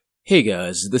Hey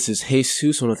guys, this is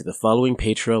Jesus, one of the following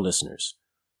Patreon listeners.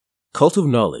 Cult of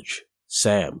Knowledge,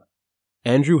 Sam,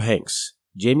 Andrew Hanks,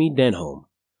 Jamie Denholm,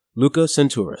 Luca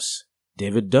Centuras,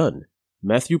 David Dunn,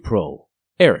 Matthew Prohl,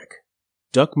 Eric,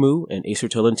 Duck Moo, and Acer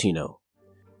Tolentino.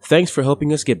 Thanks for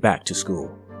helping us get back to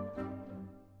school.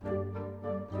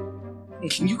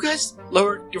 Can you guys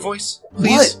lower your voice,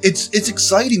 please? What? It's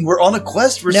exciting. We're on a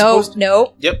quest. We're supposed to...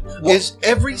 No. Yep. What? Is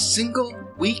every single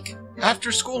week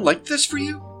after school like this for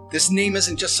you? This name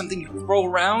isn't just something you throw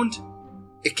around.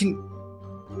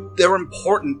 They're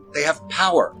important. They have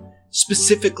power.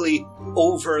 Specifically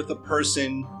over the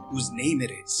person whose name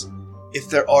it is. If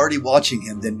they're already watching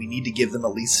him, then we need to give them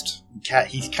at least...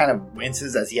 He kind of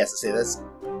winces as he has to say this.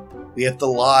 We have to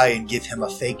lie and give him a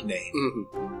fake name.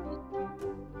 Mm-hmm.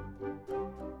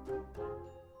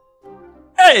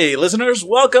 Hey, listeners,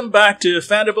 welcome back to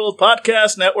Fandible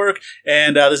Podcast Network,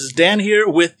 and this is Dan here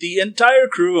with the entire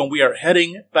crew, and we are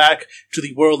heading back to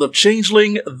the world of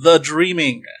Changeling the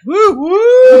Dreaming. Woo!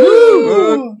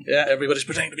 Woo! Yeah, everybody's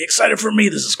pretending to be excited for me.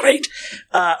 This is great.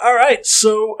 Alright,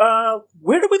 so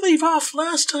where did we leave off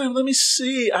last time? Let me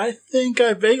see. I think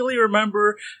I vaguely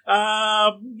remember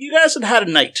you guys had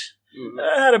a night.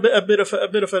 Had a bit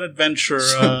of an adventure.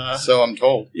 So I'm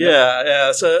told.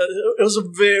 Yeah. So it was a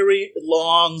very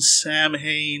long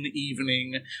Samhain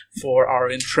evening for our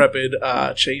intrepid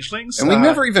changelings, And we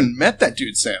never even met that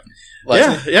dude, Sam.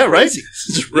 Yeah, right.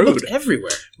 It's We rude, looked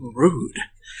everywhere. rude.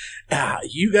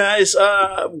 You guys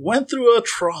went through a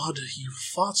trod. You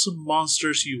fought some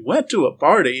monsters. You went to a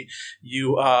party.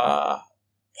 You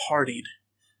partied.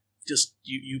 Just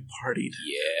you partied.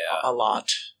 Yeah. A lot.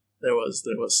 There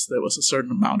was a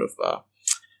certain amount of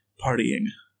partying.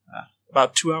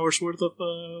 About 2 hours worth of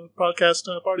podcast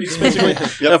parties, basically,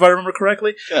 if I remember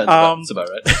correctly. Yeah, that's about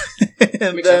right.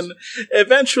 And Makes then sense.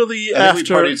 eventually, I think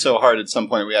after we partied so hard at some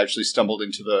point we actually stumbled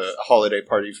into the holiday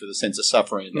party for the Saints of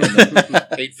Suffering and then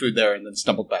ate food there and then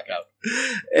stumbled back out.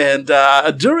 And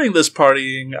during this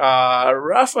partying,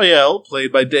 Raphael,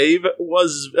 played by Dave,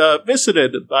 was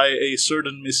visited by a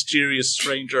certain mysterious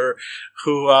stranger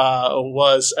who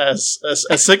was as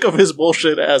sick of his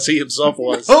bullshit as he himself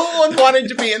was. No one wanted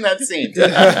to be in that scene.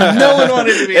 No one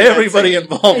wanted to be in Everybody that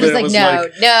scene. involved in He's it like, was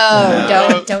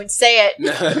don't say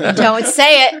it. Don't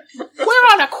say it. We're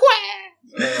on a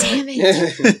quest. Damn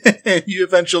it. You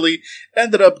eventually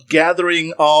ended up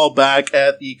gathering all back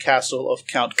at the castle of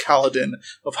Count Kaladin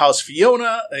of House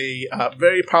Fiona, a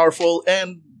very powerful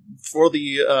and, for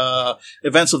the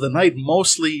events of the night,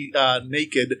 mostly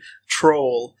naked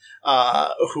troll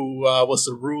who was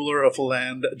the ruler of a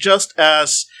land, just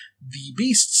as the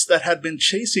beasts that had been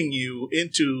chasing you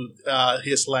into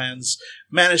his lands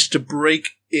managed to break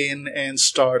in and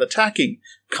start attacking.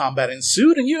 Combat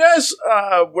ensued, and you guys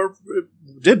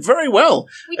did very well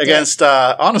against,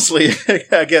 honestly,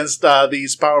 against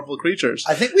these powerful creatures.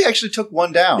 I think we actually took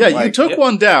one down. Yeah, you took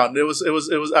one down. It was.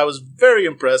 I was very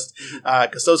impressed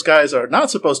because those guys are not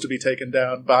supposed to be taken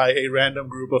down by a random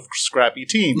group of scrappy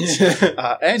teens.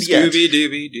 And yet,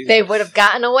 Scooby-Dooby-Doo. They would have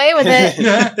gotten away with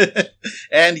it.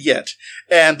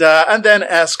 and then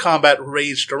as combat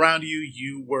raged around you,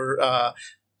 you were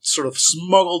sort of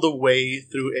smuggled away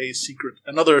through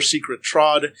another secret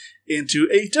trod into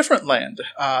a different land,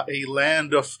 a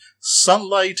land of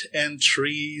sunlight and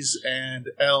trees and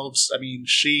elves. I mean,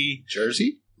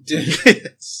 Jersey?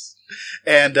 Yes.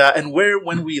 And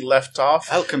when we left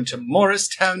off, Welcome to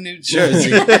Morristown, New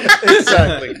Jersey.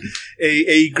 exactly,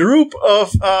 a group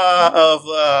of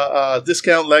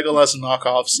discount Legolas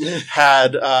knockoffs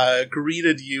had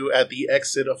greeted you at the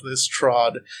exit of this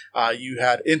trod. You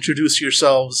had introduced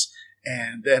yourselves,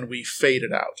 and then we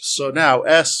faded out. So now,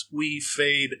 as we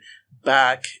fade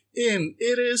back in,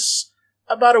 it is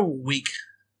about a week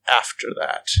after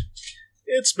that.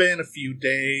 It's been a few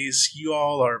days. You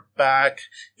all are back.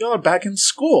 You all are back in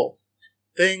school.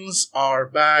 Things are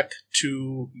back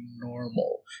to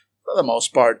normal. For the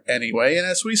most part, anyway. And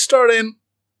as we start in,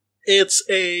 it's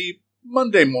a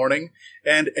Monday morning,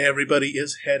 and everybody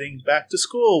is heading back to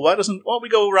school. Why don't we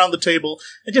go around the table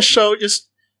and just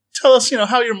tell us,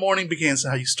 how your morning begins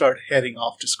and how you start heading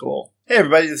off to school. Hey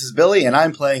everybody, this is Billy, and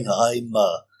I'm playing.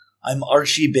 I'm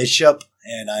Archie Bishop,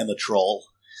 and I'm a troll.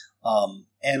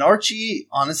 And Archie,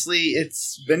 honestly,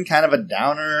 it's been kind of a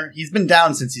downer. He's been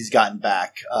down since he's gotten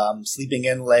back. Sleeping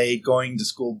in late, going to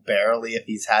school barely if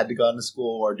he's had to go to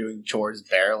school, or doing chores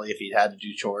barely if he'd had to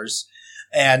do chores.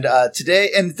 And today,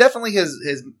 and definitely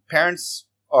his parents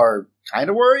are kind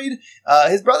of worried.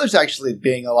 His brother's actually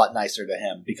being a lot nicer to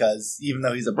him, because even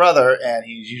though he's a brother and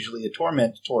he's usually a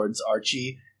torment towards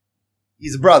Archie,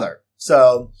 he's a brother.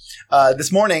 So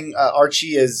this morning,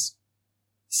 Archie is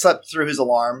slept through his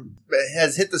alarm,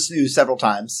 has hit the snooze several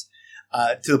times,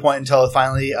 to the point until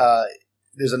finally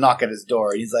there's a knock at his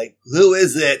door. And he's like, "Who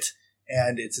is it?"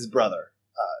 And it's his brother,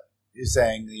 who's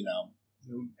saying,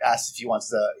 who asks if he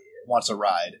wants a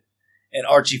ride. And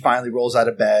Archie finally rolls out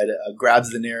of bed,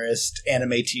 grabs the nearest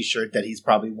anime t-shirt that he's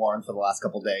probably worn for the last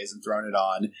couple days and thrown it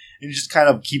on, and he just kind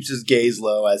of keeps his gaze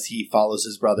low as he follows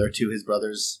his brother to his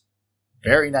brother's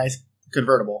very nice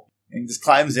convertible. And he just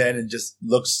climbs in and just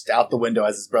looks out the window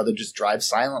as his brother just drives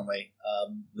silently,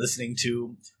 listening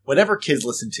to whatever kids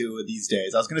listen to these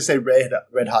days. I was going to say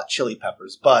Red Hot Chili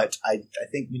Peppers, but I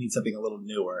think we need something a little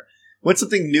newer. What's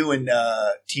something new in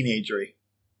teenagery?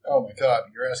 Oh my god,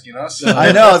 you're asking us?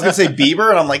 I know, I was going to say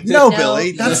Bieber, and I'm like, no, No.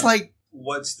 Billy, that's like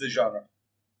What's the genre?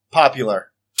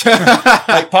 popular.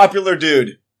 Like popular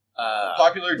dude.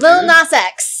 Popular dude? Lil Nas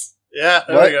X. Yeah,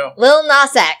 there What? we go. Lil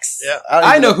Nas X. Yeah.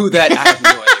 I know who that. I have no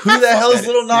idea. Who the hell is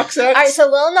Little Knox X? All right, so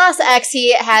Lil Nas X,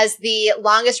 he has the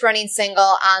longest running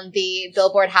single on the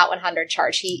Billboard Hot 100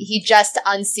 chart. He just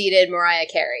unseated Mariah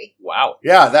Carey. Wow.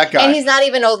 Yeah, that guy. And he's not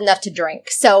even old enough to drink.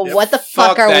 So Yep. what the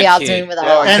Fuck fuck are we that all kid. doing with our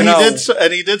Oh, lives? And No.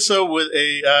 he did so with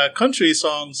a country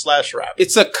song / rap.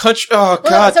 It's a country. Oh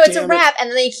Well, god. so it's a damn it. rap, and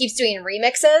then he keeps doing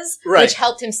remixes, Right. which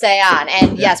helped him stay on.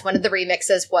 And yes, one of the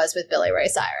remixes was with Billy Ray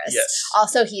Cyrus. Yes.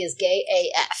 Also, he is gay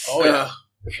AF. Oh yeah.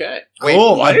 Okay.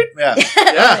 cool. what? Yeah.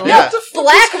 Yeah, yeah.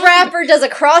 Black rapper does a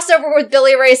crossover with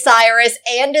Billy Ray Cyrus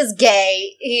and is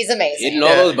gay. He's amazing. Hitting all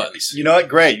Yeah. those buttons. You know what?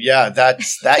 Great. Yeah,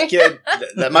 that's that kid.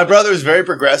 My brother is very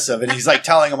progressive, and he's like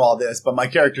telling him all this, but my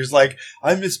character's like,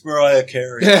 I miss Mariah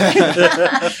Carey.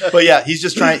 But yeah, he's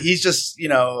just trying. He's just,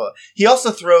 he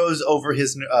also throws over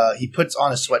his. He puts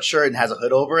on a sweatshirt and has a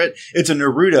hood over it. It's a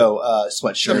Naruto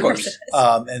sweatshirt. Of course.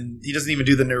 And he doesn't even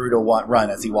do the Naruto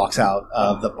run as he walks out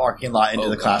of the parking lot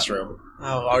into the classroom.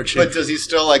 Oh, Archie. But does he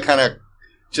still kind of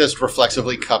just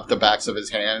reflexively cup the backs of his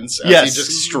hands as Yes. he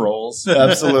just strolls?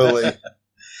 Absolutely.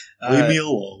 Leave Uh, me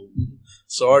alone.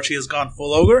 So Archie has gone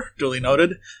full ogre, duly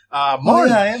noted. Oh, Marna,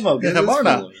 yeah, I am okay. Yeah, That's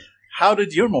Marna. cool. how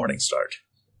did your morning start?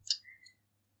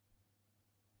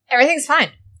 Everything's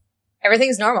fine.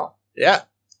 Everything's normal. Yeah.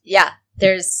 Yeah,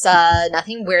 there's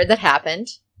nothing weird that happened.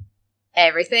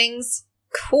 Everything's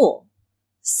cool.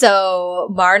 So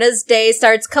Marna's day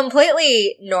starts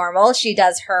completely normal. She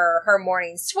does her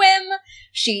morning swim.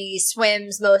 She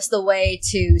swims most of the way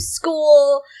to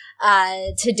school.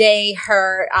 Today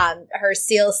her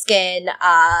sealskin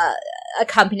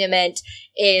accompaniment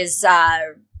is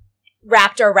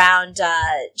wrapped around.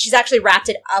 She's actually wrapped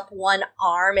it up one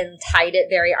arm and tied it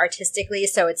very artistically,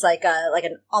 so it's like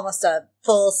an almost a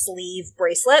full sleeve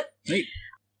bracelet. Neat.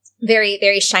 Very,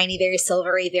 very shiny, very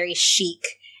silvery, very chic.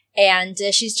 And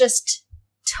she's just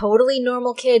totally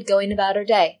normal kid going about her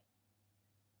day.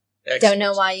 Excellent. Don't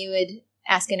know why you would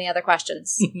ask any other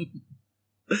questions.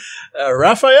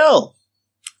 Raphael.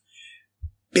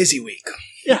 Busy week.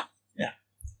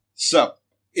 So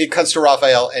it cuts to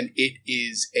Raphael, and it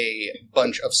is a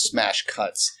bunch of smash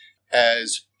cuts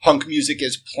as punk music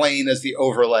is playing as the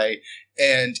overlay,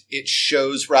 and it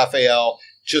shows Raphael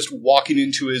just walking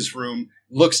into his room,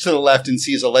 looks to the left and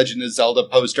sees a Legend of Zelda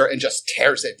poster and just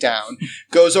tears it down.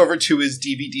 Goes over to his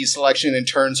DVD selection and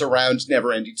turns around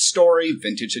Neverending Story,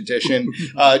 Vintage Edition,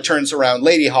 turns around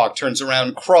Lady Hawk, turns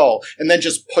around Krull, and then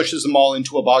just pushes them all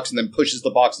into a box and then pushes the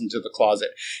box into the closet.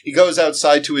 He goes out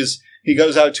to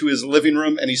his living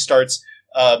room and he starts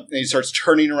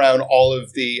turning around all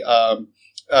of the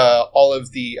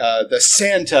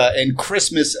Santa and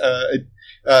Christmas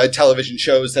television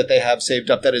shows that they have saved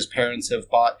up that his parents have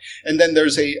bought. And then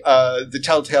there's the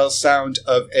telltale sound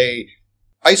of a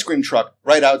ice cream truck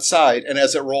right outside, and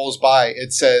as it rolls by,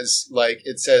 it says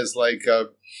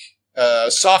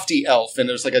softy elf, and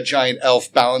there's like a giant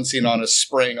elf balancing on a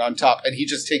spring on top, and he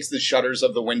just takes the shutters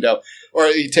of the window, or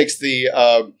he takes the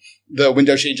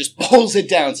window shade, just pulls it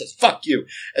down, says "fuck you,"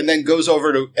 and then goes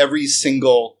over to every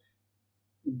single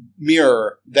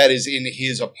mirror that is in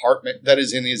his apartment, that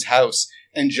is in his house,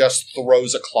 and just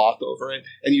throws a cloth over it,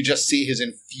 and you just see his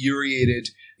infuriated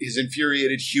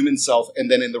human self, and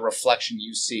then in the reflection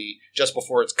you see, just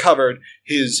before it's covered,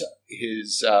 his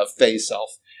fey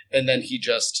self, and then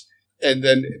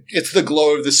it's the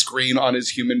glow of the screen on his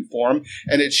human form,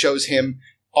 and it shows him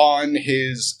on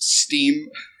his Steam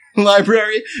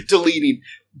library deleting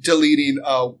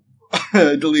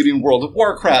World of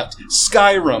Warcraft,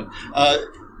 Skyrim,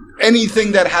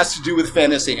 anything that has to do with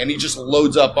fantasy, and he just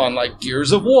loads up on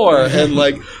Gears of War and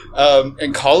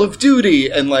and Call of Duty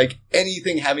and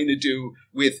anything having to do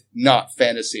with not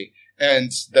fantasy.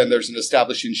 And then there's an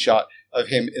establishing shot of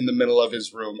him in the middle of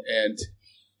his room, and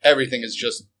everything is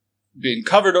just being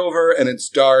covered over, and it's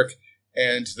dark,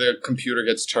 and the computer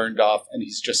gets turned off, and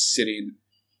he's just sitting,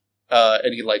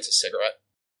 and he lights a cigarette.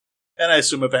 And I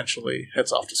assume eventually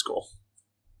heads off to school.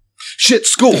 Shit,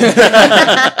 school!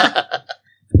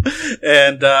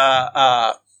 And,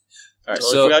 All right,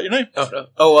 totally so forgot your name.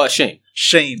 Shane.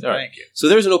 Shane, All right. thank you. So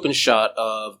there's an open shot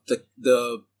of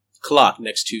the clock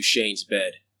next to Shane's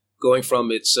bed, going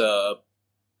from its.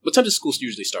 What time does school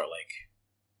usually start? Like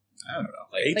I don't know.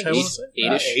 like 8, Like I want to say?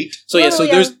 8-ish. 8. So yeah, Oh,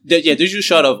 yeah. there's a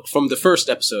shot of from the first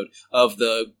episode of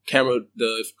the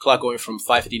clock going from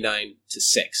 5:59 to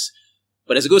 6.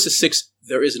 But as it goes to 6,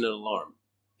 there isn't an alarm.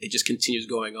 It just continues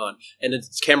going on, and the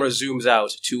camera zooms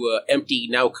out to an empty,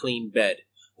 now clean bed.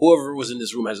 Whoever was in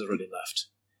this room has already left,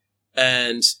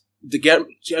 and the camera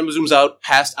zooms out,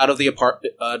 past out of the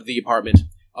apartment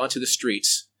onto the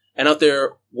streets, and out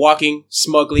there walking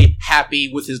smugly, happy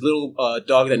with his little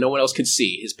dog that no one else can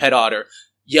see, his pet otter,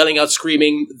 yelling out,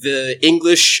 screaming the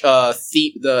English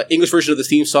version of the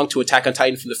theme song to Attack on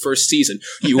Titan from the first season.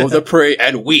 You are the prey,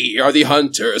 and we are the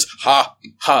hunters. Ha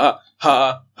ha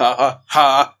ha ha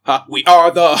ha ha. We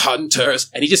are the hunters,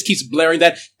 and he just keeps blaring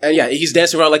that. And yeah, he's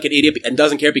dancing around like an idiot and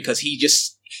doesn't care because he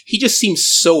just seems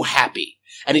so happy.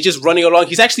 And he's just running along.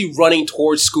 He's actually running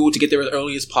towards school to get there as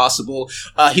early as possible.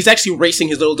 He's actually racing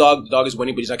his little dog. The dog is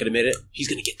winning, but he's not going to admit it. He's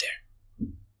going to get there.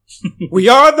 We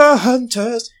are the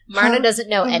hunters. Marna doesn't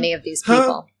know any of these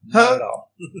people. Not at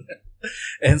all.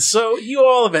 And so you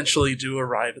all eventually do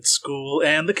arrive at school,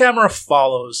 and the camera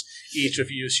follows each of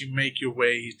you as you make your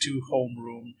way to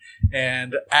homeroom.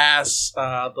 And as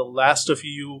the last of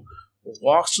you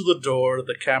walks to the door,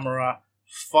 the camera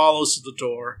follows the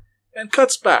door and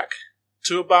cuts back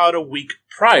to about a week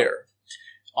prior.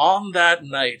 On that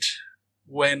night,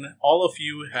 when all of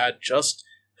you had just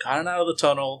gotten out of the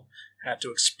tunnel, had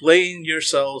to explain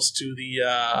yourselves to the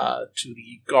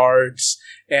guards,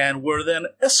 and were then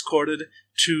escorted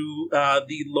to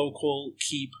the local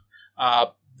keep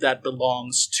that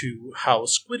belongs to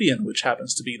House Gwydion, which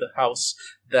happens to be the house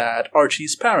that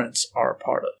Archie's parents are a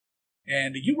part of.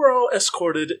 And you were all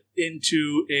escorted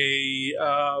into a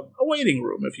waiting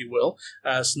room, if you will,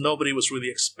 as nobody was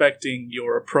really expecting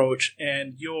your approach,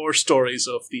 and your stories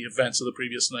of the events of the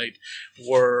previous night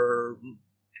were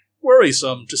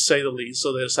worrisome, to say the least,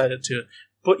 so they decided to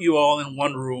put you all in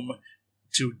one room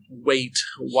to wait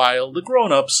while the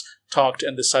grown-ups talked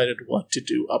and decided what to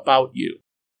do about you.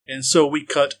 And so we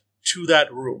cut to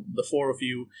that room, the four of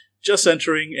you just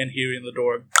entering and hearing the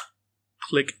door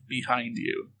click behind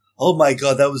you. Oh my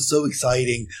god, that was so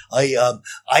exciting.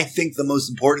 I think the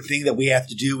most important thing that we have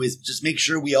to do is just make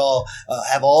sure we all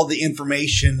have all the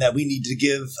information that we need to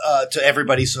give to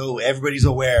everybody, so everybody's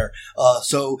aware.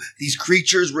 So these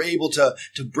creatures were able to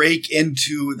break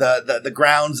into the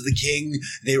grounds of the king.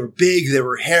 They were big, they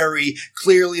were hairy.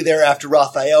 Clearly they're after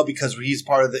Raphael because he's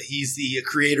the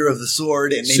creator of the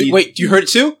sword. And So, wait, you heard it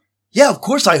too? Yeah, of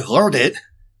course I heard it.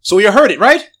 So you heard it,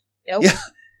 right? Nope. Yeah.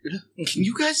 Can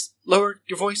you guys lower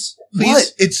your voice, please?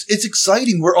 What? It's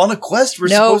exciting. We're on a quest. We're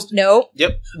No, supposed to... no.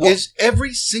 Yep. Is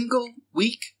every single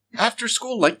week after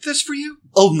school like this for you?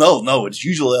 Oh, no. It's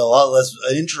usually a lot less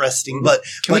interesting, but...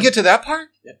 Can we get to that part?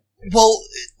 Well,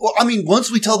 I mean, once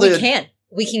we tell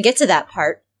We can get to that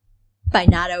part by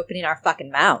not opening our fucking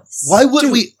mouths. Why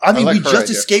would we? I mean, I like we her just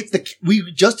idea.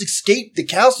 escaped the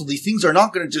castle. These things are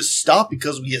not going to just stop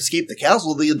because we escaped the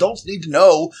castle. The adults need to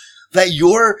know that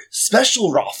you're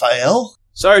special, Raphael.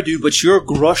 Sorry, dude, but you're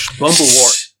Grush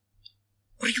Bumblewort.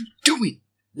 What are you doing?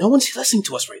 No one's listening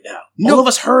to us right now. No. All of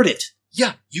us heard it.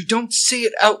 Yeah, you don't say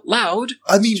it out loud.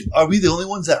 I mean, are we the only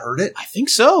ones that heard it? I think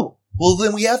so. Well,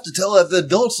 then we have to tell the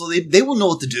adults so they will know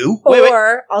what to do.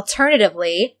 Or,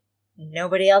 alternatively,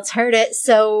 nobody else heard it,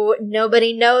 so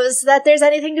nobody knows that there's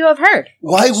anything to have heard.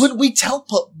 Why would we tell?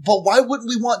 But why wouldn't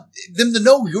we want them to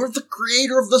know you're the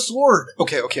creator of the sword?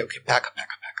 Okay. Back up.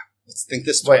 Let's think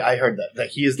this Wait, through. I heard that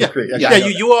he is the creator. Yeah,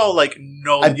 you all like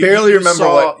know. I barely remember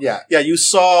saw, what. Yeah. Yeah, you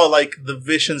saw like the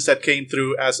visions that came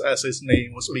through as his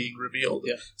name was being revealed.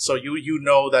 Yeah. So you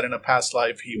know that in a past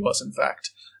life he was in fact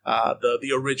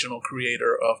the original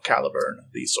creator of Caliburn,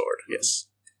 the sword. Yes.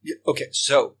 Yeah, okay,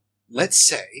 so let's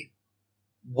say,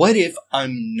 what if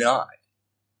I'm not?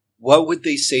 What would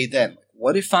they say then? Like,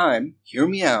 what if I'm, hear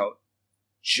me out,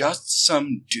 just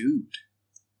some dude?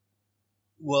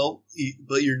 Well,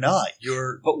 but you're not.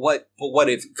 You're. But what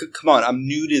if? Come on, I'm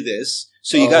new to this,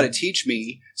 so you got to teach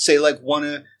me. Say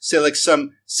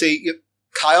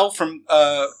Kyle from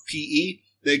PE,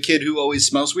 the kid who always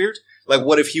smells weird. Like,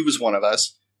 what if he was one of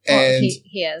us? Well, And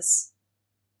he is.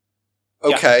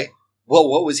 okay, well,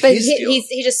 what was But his deal?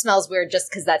 he just smells weird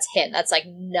just because that's him. That's like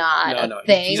not a No.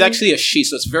 thing. He's actually a she,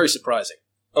 so it's very surprising.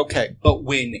 Okay, but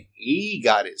when he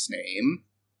got his name,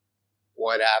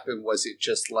 what happened? Was it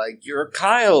just like, you're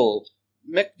Kyle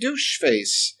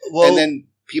McDoucheface? Well, and then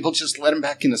people just let him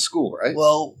back into school, right?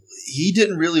 Well, he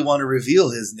didn't really want to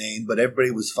reveal his name, but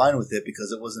everybody was fine with it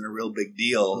because it wasn't a real big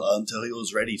deal until he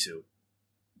was ready to.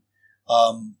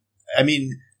 I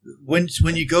mean,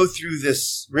 when you go through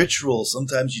this ritual,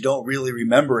 sometimes you don't really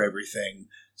remember everything.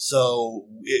 So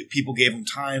people gave him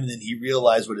time, and then he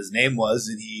realized what his name was,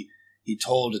 and he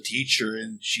told a teacher,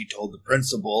 and she told the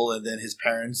principal, and then his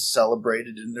parents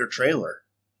celebrated in their trailer.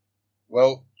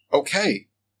 Well, okay,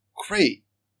 great.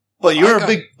 But you're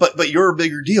but you're a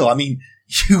bigger deal. I mean,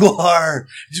 you are.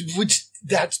 Which,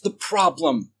 that's the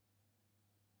problem.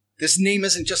 This name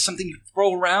isn't just something you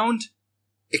throw around.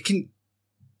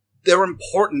 They're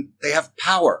important. They have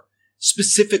power,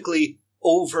 specifically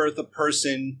over the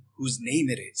person whose name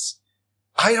it is.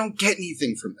 I don't get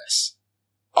anything from this.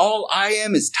 All I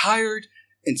am is tired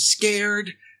and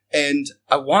scared, and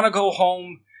I want to go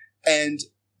home, and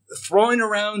throwing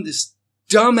around this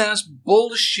dumbass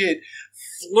bullshit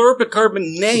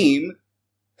fluorocarbon name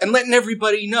and letting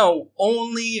everybody know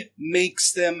only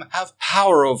makes them have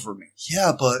power over me.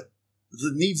 Yeah, but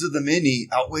the needs of the many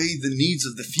outweigh the needs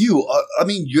of the few. I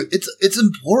mean, it's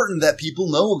important that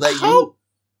people know that you...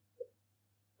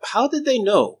 How did they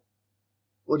know?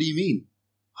 What do you mean?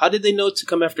 How did they know to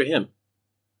come after him?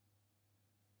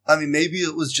 I mean, maybe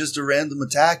it was just a random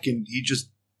attack and he just...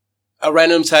 A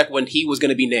random attack when he was going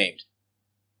to be named.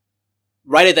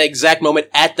 Right at the exact moment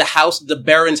at the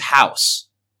Baron's house.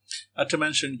 Not to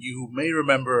mention, you may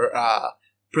remember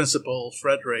Principal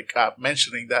Frederick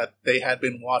mentioning that they had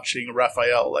been watching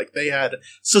Raphael. Like, they had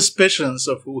suspicions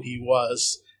of who he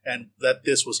was and that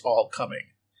this was all coming.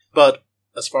 But,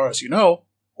 as far as you know,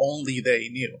 only they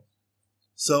knew.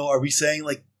 So are you saying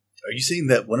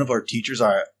that one of our teachers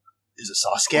is a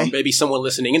Sasuke? Or maybe someone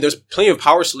listening in. There's plenty of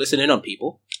powers to listen in on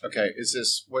people. Okay, is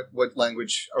this... What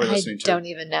language are we listening to? I don't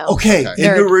even know. Okay, Okay.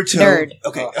 in Naruto... Nerd.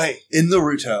 Okay, in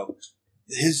Naruto,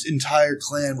 his entire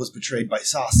clan was betrayed by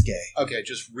Sasuke. Okay,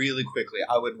 just really quickly,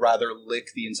 I would rather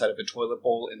lick the inside of a toilet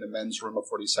bowl in the men's room of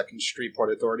 42nd Street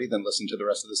Port Authority than listen to the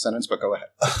rest of the sentence, but go ahead.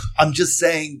 I'm just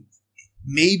saying,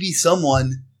 maybe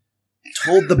someone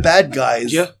told the bad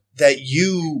guys that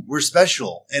you were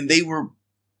special, and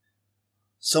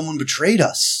someone betrayed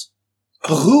us.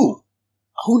 But who?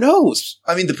 Who knows?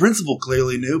 I mean, the principal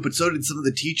clearly knew, but so did some of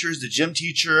the teachers, the gym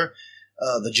teacher,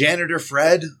 the janitor,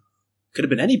 Fred. Could have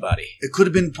been anybody. It could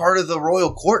have been part of the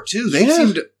royal court, too. They Yeah.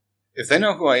 seemed to... If they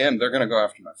know who I am, they're going to go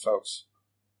after my folks.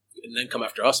 And then come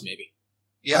after us, maybe.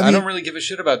 Yeah, I I mean- don't really give a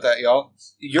shit about that, y'all.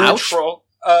 You're Ouch. a troll.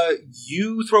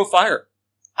 You throw fire.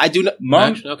 I do not...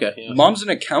 Mom- Okay, yeah. Mom's an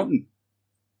accountant.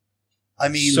 I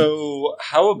mean... So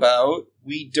how about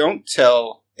we don't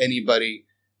tell anybody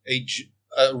a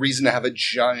reason to have a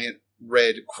giant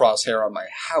red crosshair on my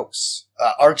house.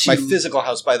 Archie... My physical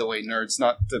house, by the way, nerds,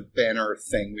 not the banner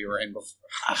thing we were in before.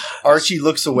 Archie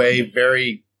looks away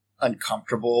very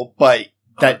uncomfortable, but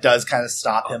that does kind of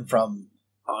stop him from...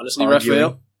 Honestly, arguing.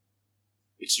 Raphael,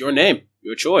 it's your name.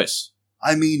 Your choice.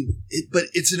 I mean, but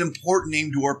it's an important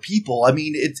name to our people. I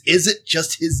mean, is it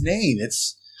just his name?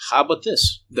 It's... How about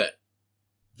this, then?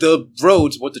 The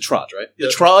roads with the Trods, right? Yeah.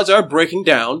 The Trods are breaking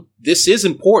down. This is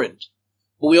important.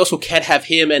 But we also can't have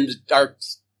him and our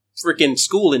freaking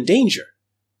school in danger.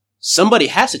 Somebody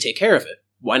has to take care of it.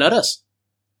 Why not us?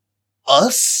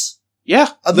 Us?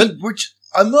 Yeah. I mean,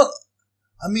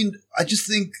 I just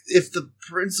think if the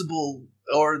principal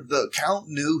or the count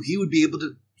knew, he would be able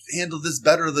to handle this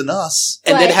better than us.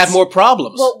 And then But have more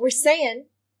problems. What we're saying,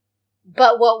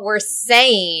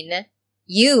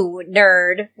 you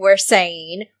nerd, were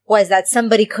saying was that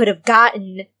somebody could have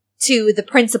gotten to the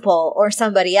principal or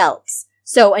somebody else.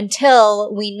 So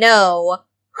until we know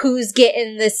who's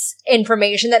getting this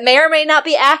information that may or may not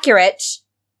be accurate,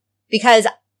 because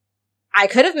I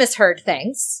could have misheard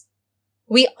things.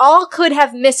 We all could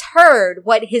have misheard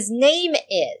what his name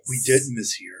is. We did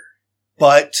mishear.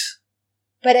 But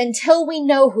But until we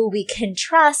know who we can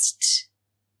trust,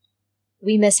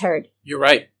 we misheard. You're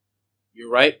right.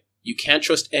 You're right. You can't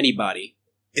trust anybody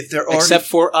if they're already... except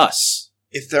for us.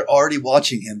 If they're already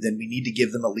watching him, then we need to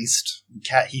give them at least...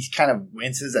 He kind of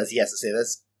winces as he has to say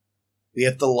this. We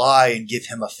have to lie and give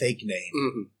him a fake name.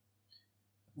 Mm-hmm.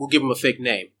 We'll give him a fake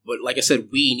name. But like I said,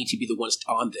 we need to be the ones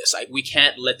on this. We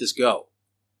can't let this go.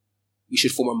 We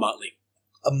should form a motley.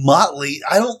 A motley?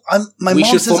 My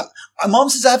mom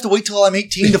says I have to wait till I'm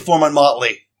 18 to form a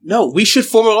motley. No, we should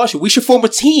form a motley. We should form a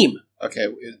team. Okay,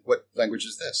 what language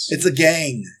is this? It's a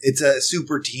gang. It's a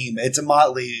super team. It's a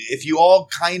motley. If you all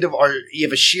kind of are, you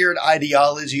have a shared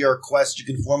ideology or quest, you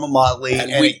can form a motley.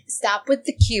 And we Stop with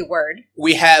the Q word.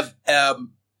 we have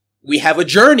a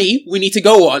journey we need to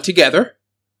go on together.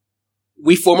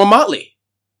 We form a motley,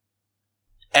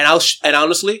 and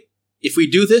honestly, if we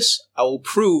do this, I will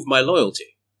prove my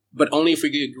loyalty, but only if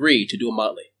we agree to do a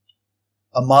motley.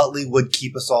 A motley would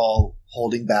keep us all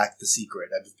holding back the secret.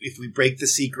 If we break the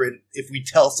secret, if we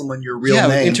tell someone your real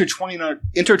name,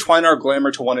 intertwine our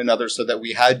glamour to one another so that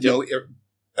we had no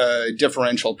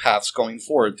differential paths going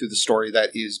forward through the story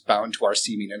that is bound to our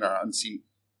seeming and our unseen.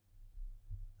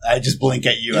 I just blink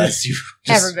at you as you.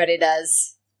 Everybody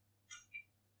does.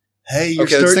 Hey, you're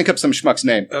Okay, let's think up some schmuck's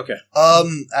name. Okay.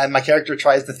 And my character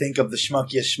tries to think of the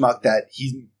schmuckiest schmuck that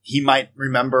he might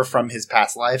remember from his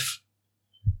past life.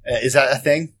 Is that a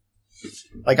thing?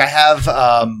 Like I have,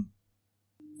 I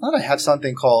thought I have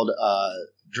something called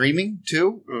dreaming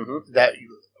too. Mm-hmm. That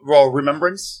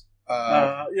remembrance.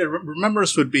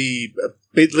 Remembrance would be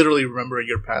literally remembering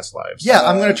your past lives. Yeah,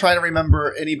 I'm going to try to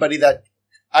remember anybody that.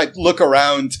 I look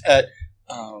around at.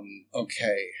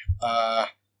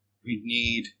 We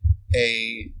need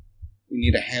a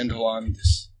handle on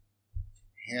this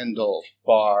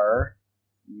handlebar.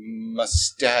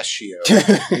 Mustachio.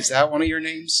 Is that one of your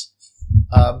names?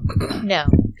 No.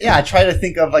 Yeah, I try to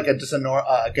think of like a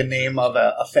name of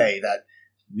a fae that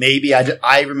maybe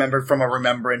I remembered from a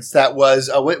remembrance. That was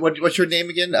what's your name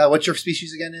again? What's your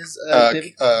species again? Is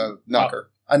David?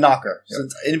 Knocker. A knocker. Yep.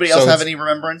 So anybody else have any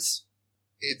remembrance?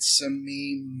 It's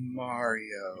me,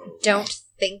 Mario. Don't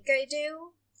think I do.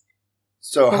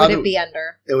 So What how would it be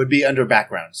under? It would be under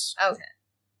backgrounds. Okay.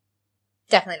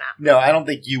 Definitely not. No, I don't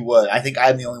think you would. I think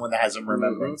I'm the only one that has a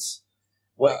remembrance.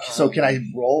 What? So can I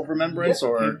roll remembrance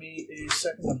or? Give me a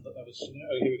second. Here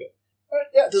we go. All right,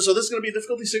 yeah. So this is going to be a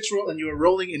difficulty 6 roll, and you are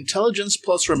rolling intelligence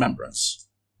plus remembrance.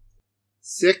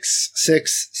 6,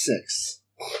 6, 6.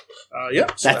 Yeah.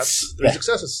 So That's- that's 3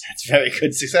 successes. That's very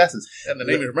good successes. And the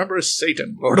name you remember is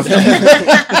Satan, Lord of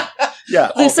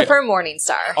Yeah. Lucifer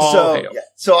Morningstar. Oh, So, okay. yeah.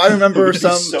 So I remember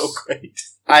some. so great.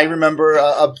 I remember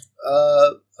a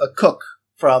cook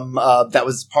from that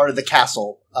was part of the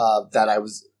castle that I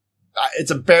was.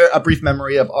 It's a brief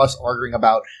memory of us arguing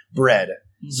about bread.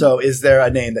 Mm-hmm. So, is there a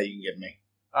name that you can give me?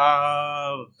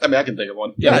 I mean, I can think of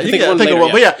one. Yeah, we you can can think of later,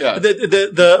 one. But yeah.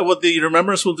 the what the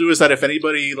remembrance will do is that if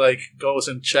anybody goes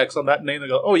and checks on that name, they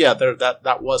go, "Oh yeah,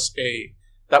 that was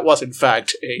in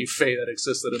fact a fae that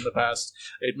existed in the past."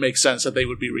 It makes sense that they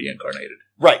would be reincarnated.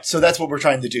 Right. So that's what we're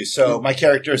trying to do. So my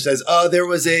character says, there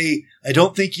was I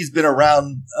don't think he's been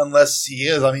around unless he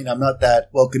is. I mean, I'm not that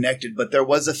well connected, but there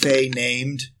was a fae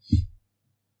named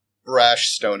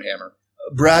Brash Stonehammer.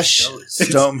 Brash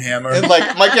Stonehammer. And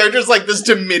like my character's like this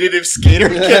diminutive skater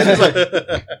kid. He's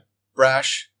like,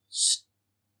 Brash.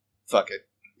 Fuck it.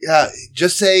 Yeah,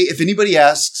 just say, if anybody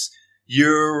asks,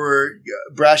 you're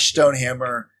Brash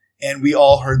Stonehammer, and we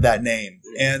all heard that name.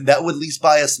 And that would at least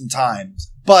buy us some time.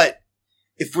 But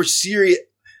if we're serious,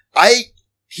 I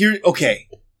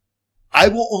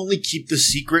will only keep the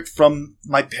secret from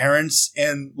my parents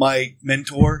and my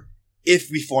mentor if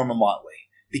we form a motley.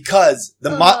 Because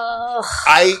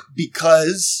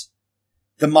because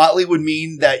the motley would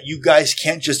mean that you guys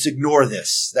can't just ignore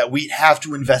this, that we have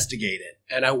to investigate it.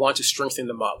 And I want to strengthen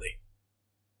the motley.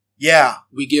 Yeah.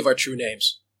 We give our true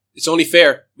names. It's only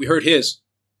fair. We heard his.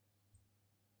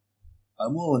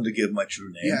 I'm willing to give my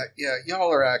true name. Yeah,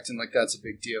 y'all are acting like that's a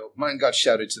big deal. Mine got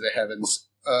shouted to the heavens.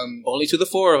 Only to the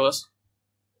 4 of us.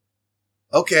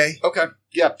 Okay. Okay,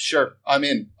 yeah, sure. I'm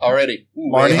in already.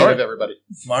 Way Marnie? ahead of everybody.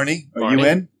 Marnie, are you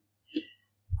in?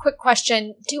 Quick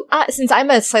question. Since I'm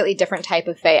a slightly different type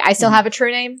of fae, I still have a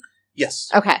true name? Yes.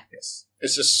 Okay. Yes.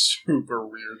 It's just super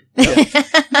weird. Yeah.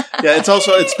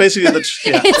 It's basically the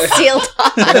It's Seal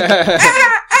Dog.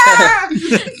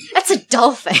 That's a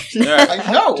dolphin. I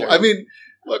know. I mean,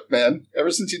 look, man.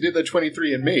 Ever since you did the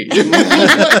 23andMe,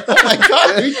 oh my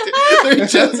god, 3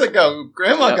 gens ago,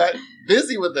 Grandma got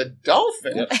busy with a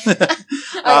dolphin.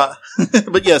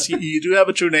 But yes, you do have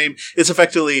a true name. It's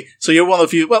effectively so you're one of the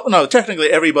few. Well, no, technically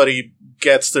everybody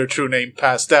gets their true name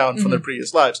passed down from their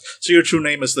previous lives. So your true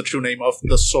name is the true name of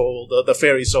the soul, the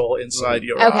fairy soul inside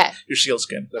your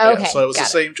sealskin. Okay, So it was the got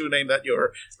same true name that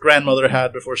your grandmother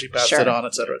had before she passed it on,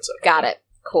 etc., etc. Got it.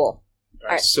 Cool. All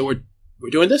right. So we're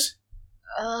doing this?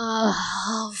 Fine,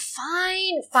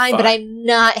 but I'm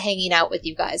not hanging out with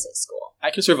you guys at school. I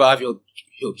can survive. He'll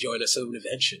join us soon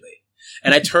eventually.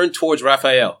 And I turn towards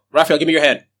Raphael. Raphael, give me your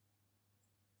hand.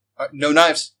 No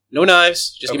knives. No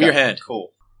knives. Just give me your hand.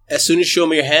 Cool. As soon as you show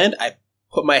me your hand, I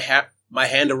put my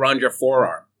hand around your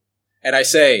forearm. And I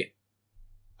say,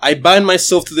 I bind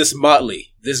myself to this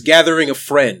motley, this gathering of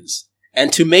friends,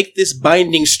 and to make this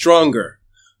binding stronger,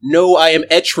 know I am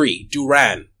Etri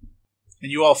Duran.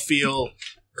 And you all feel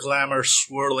glamour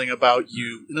swirling about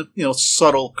you,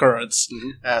 subtle currents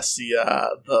as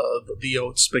the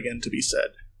oaths begin to be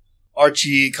said.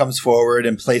 Archie comes forward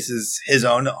and places his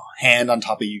own hand on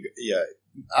top of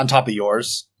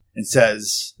yours, and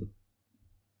says,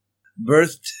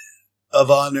 "Birth of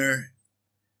honor,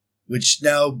 which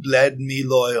now bled me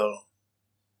loyal.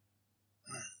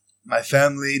 My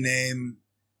family name,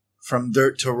 from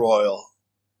dirt to royal.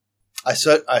 I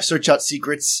search out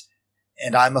secrets,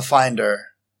 and I'm a finder.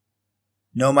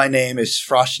 Know my name is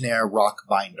Froshnare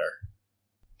Rockbinder."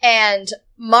 And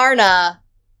Marna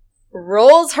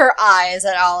rolls her eyes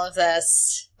at all of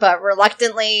this, but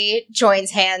reluctantly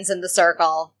joins hands in the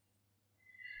circle.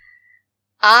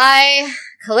 I,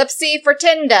 Calypsi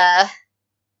Fertinda,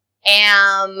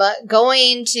 am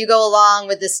going to go along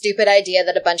with this stupid idea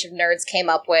that a bunch of nerds came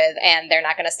up with, and they're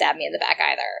not going to stab me in the back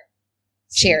either.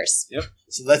 Cheers. Yep.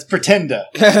 So that's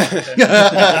Pretenda.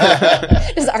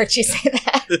 Does Archie say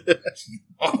that?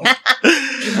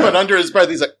 But under his breath,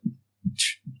 he's like,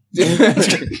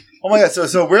 Oh my god!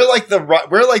 So we're like the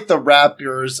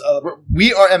rappers.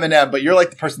 We are Eminem, but you're like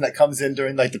the person that comes in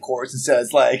during like the chorus and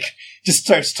says like just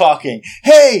starts talking.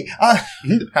 Hey, I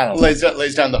don't know. lays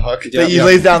down the hook. He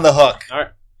lays down the hook. All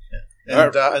right.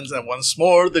 And then once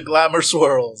more, the glamour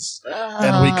swirls,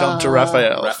 and we come to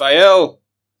Raphael. Raphael.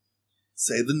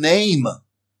 Say the name.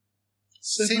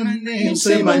 Say my name,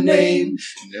 say my name.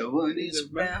 No one is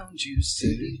around you,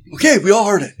 say. Okay, we all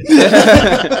heard it.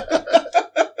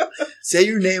 Say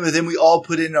your name, and then we all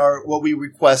put in what we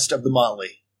request of the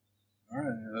Motley. All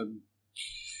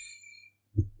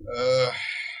right.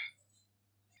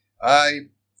 I,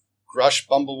 Grush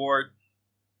Bumblewort,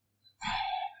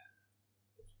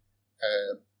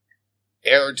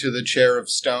 heir to the chair of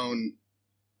stone,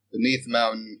 beneath the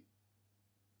mountain,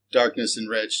 darkness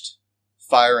enriched,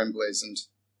 fire emblazoned.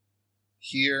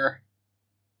 Here,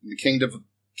 in the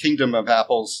kingdom of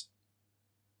apples,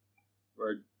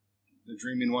 where the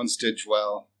dreaming ones did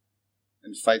dwell,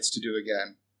 and fights to do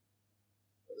again,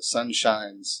 where the sun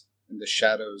shines and the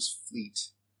shadows fleet,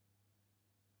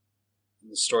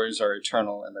 and the stories are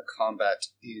eternal, and the combat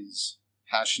is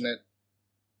passionate,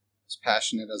 as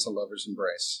passionate as a lover's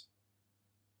embrace.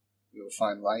 We will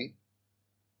find light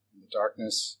in the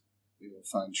darkness, we will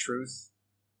find truth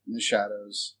in the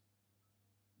shadows,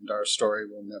 and our story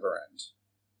will never end,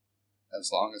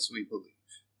 as long as we believe.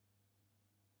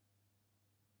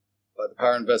 By the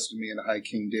power invested in me in the High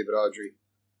King David Audrey,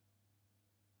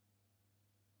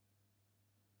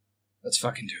 let's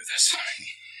fucking do this.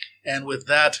 And with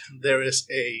that, there is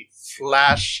a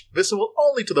flash visible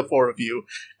only to the four of you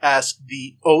as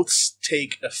the oaths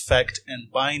take effect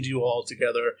and bind you all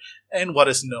together in what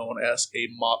is known as a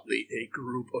motley, a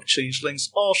group of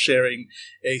changelings, all sharing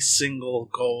a single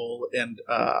goal and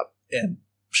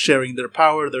sharing their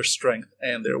power, their strength,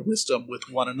 and their wisdom with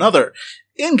one another.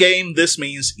 In-game, this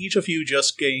means each of you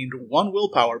just gained 1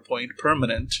 willpower point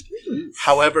permanent.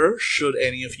 However, should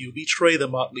any of you betray the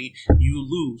motley, you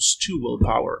lose 2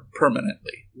 willpower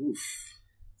permanently.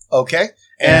 Okay.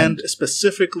 And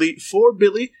specifically for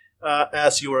Billy,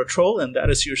 as you are a troll, and that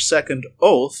is your second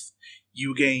oath,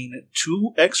 you gain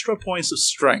 2 extra points of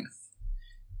strength.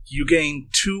 You gain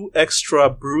 2 extra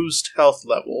bruised health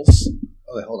levels.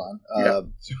 Oh, wait, hold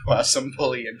on. Wow, some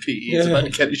bully in PE is about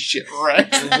to get his shit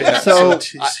wrecked. So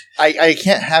I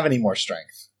can't have any more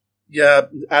strength. Yeah,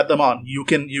 add them on. You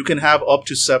can have up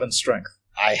to 7 strength.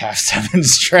 I have 7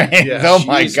 strength. Yeah. Oh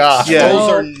my god. Yeah. Trolls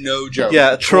are no joke.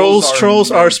 Yeah, trolls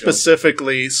no are joke.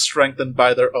 specifically strengthened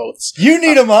by their oaths. You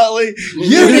need a motley.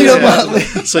 You need a motley.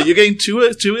 So you gain 2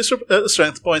 extra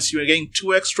strength points. You gain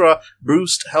 2 extra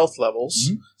bruised health levels.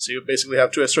 Mm-hmm. So you basically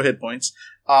have 2 extra hit points.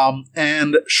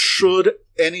 And should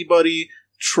anybody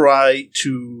try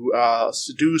to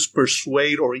seduce,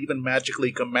 persuade, or even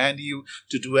magically command you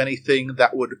to do anything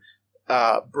that would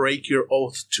break your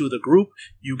oath to the group,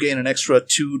 you gain an extra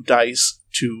 2 dice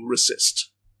to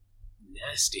resist.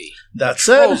 Nasty. That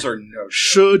said, Trolls are no joke.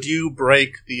 should you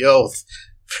break the oath,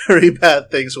 very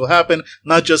bad things will happen.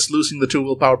 Not just losing the 2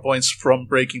 willpower points from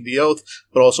breaking the oath,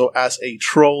 but also as a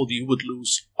troll, you would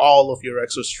lose all of your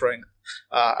extra strength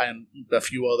and a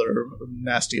few other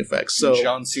nasty effects. So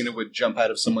John Cena would jump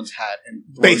out of someone's hat and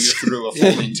throw you through a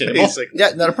folding table. basically,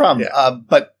 Yeah, not a problem. Yeah.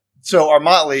 But so our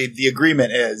motley, the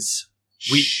agreement is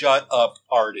Shut up,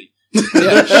 Artie.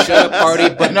 Yeah, shut up,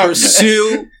 party, but No.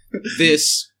 pursue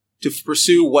this, to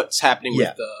pursue what's happening Yeah.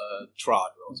 with the Trod.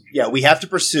 we have to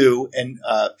pursue and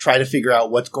try to figure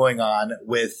out what's going on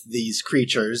with these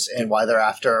creatures and why they're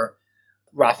after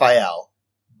Raphael,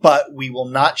 but we will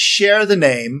not share the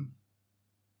name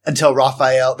until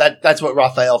Raphael. That's what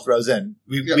Raphael throws in.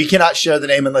 We cannot share the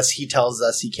name unless he tells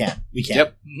us he can. We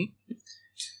can't. Yep.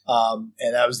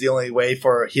 And that was the only way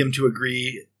for him to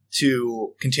agree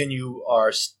to continue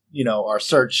our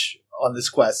search on this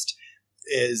quest.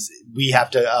 Is we have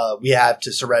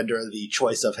to surrender the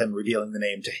choice of him revealing the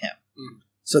name to him.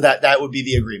 So that would be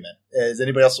the agreement. Does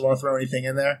anybody else want to throw anything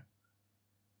in there?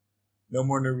 No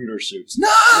more Naruto suits. No,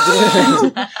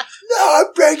 no,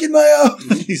 I'm breaking my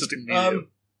oath. He's immediate.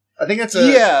 I think that's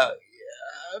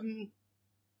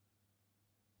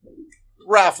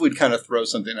Raph would kind of throw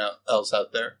something else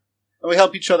out there, and we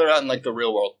help each other out in like the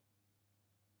real world.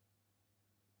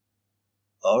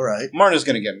 all right. Marna's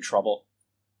going to get in trouble.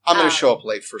 I'm going to show up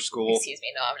late for school. Excuse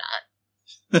me, no, I'm not.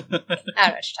 I don't know what you're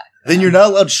talking Then you're not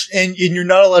allowed, and you're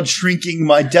not allowed shrinking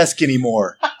my desk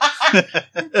anymore.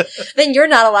 about. Then you're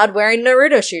not allowed wearing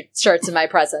Naruto shirts in my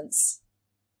presence.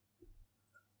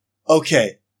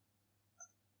 Okay.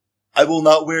 I will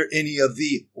not wear any of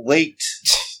the late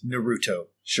Naruto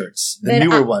shirts, the Then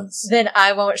newer ones. Then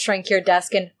I won't shrink your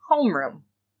desk in homeroom.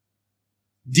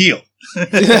 Deal.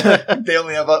 They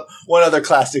only have one other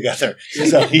class together,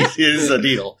 so he is a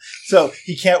deal. So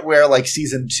he can't wear like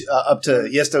season up to.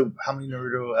 He has to. How many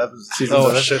Naruto seasons? Oh,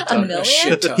 are there? shit A ton. million?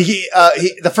 Shit ton.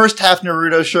 The first half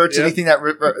Naruto shirts, Yeah. anything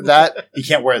that he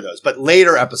can't wear those. But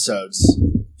later episodes,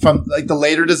 from like the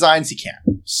later designs, he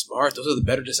can. Smart. Those are the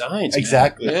better designs. man.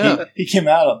 Exactly. Yeah. He came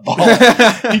out a ball.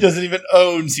 He doesn't even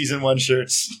own season 1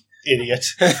 shirts. Idiot.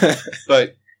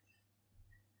 But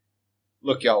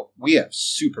look, y'all, we have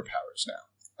superpowers now.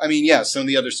 I mean, yeah, some of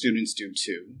the other students do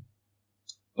too.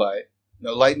 But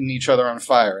no lighting each other on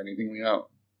fire, anything we know.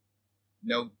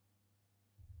 No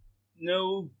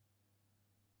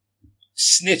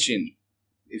snitching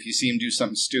if you see him do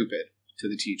something stupid to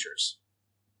the teachers.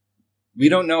 We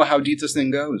don't know how deep this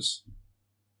thing goes.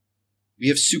 We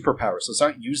have superpowers. Let's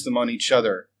not use them on each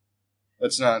other.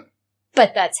 Let's not...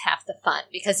 But that's half the fun,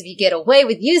 because if you get away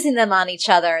with using them on each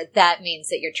other, that means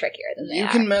that you're trickier than they You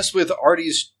are. can mess with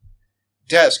Artie's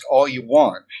desk all you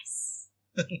want,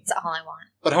 That's all I want.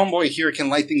 but Homeboy here can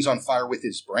light things on fire with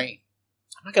his brain.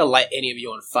 I'm not gonna light any of you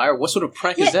on fire. What sort of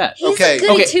prank is that? He's Okay, a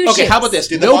goody Okay, two-shoes. how about this?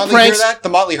 Did the No Motley pranks. hear that? The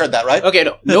Motley heard that, right? Okay,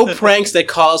 no pranks that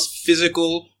cause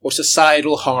physical or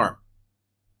societal harm.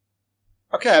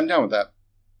 Okay, I'm down with that.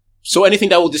 So anything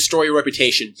that will destroy your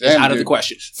reputation is Damn, out of the dude.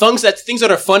 question. Things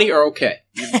that are funny are okay.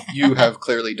 You have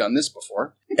clearly done this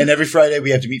before. And every Friday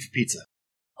we have to meet for pizza.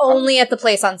 Only at the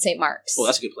place on St. Mark's. Well,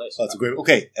 that's a good place. Oh, that's a great. We'll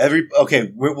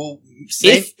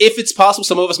say. If it's possible,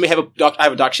 some of us may have a doc. I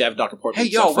have a doctor report. Hey,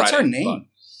 yo, what's our name?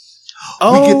 we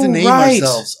get to name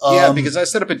ourselves. Yeah, because I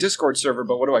set up a Discord server,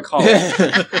 but what do I call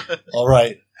it? All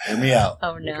right, hear me out.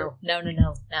 Oh, no. No.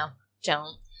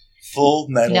 Don't. Full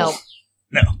Metal.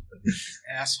 No.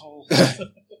 Asshole. I'm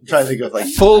trying to think of like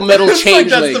Full Metal It's like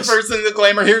Changelings. that's the first thing the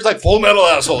glamour here's like Full Metal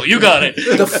asshole. You got it.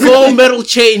 The Full Metal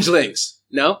Changelings.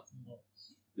 No?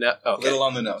 No? Okay. Little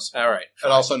on the nose. All right.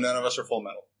 And also, none of us are Full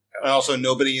Metal. And also,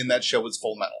 nobody in that show was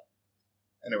Full Metal.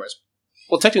 Anyways.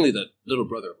 Well, technically, the little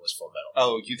brother was Full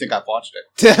Oh, you think I've watched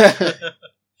it?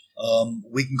 Metal.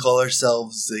 we can call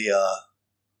ourselves the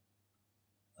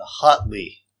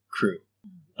Hotley crew.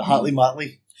 The Hotley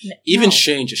Motley. Even No.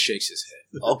 Shane just shakes his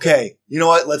head. Okay, you know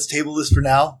what? Let's table this for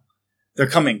now. They're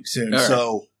coming soon, All right.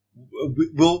 so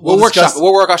we'll We'll discuss- workshop.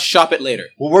 We'll workshop it later.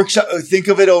 We'll workshop. Think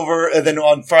of it over, and then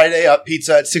on Friday,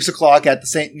 pizza at 6:00 at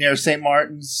the near St.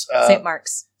 Martin's, St.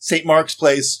 Mark's. St. Mark's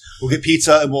place. We'll get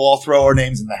pizza, and we'll all throw our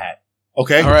names in the hat.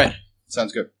 Okay. All right.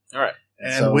 Sounds good. All right.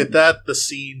 And So- with that, the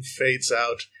scene fades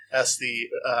out as the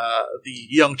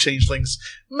young changelings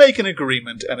make an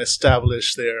agreement and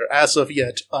establish their as of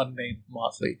yet unnamed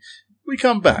Motley. We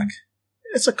come back.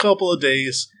 It's a couple of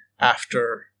days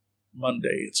after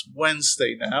Monday. It's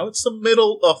Wednesday now. It's the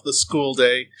middle of the school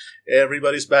day.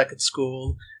 Everybody's back at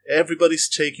school. Everybody's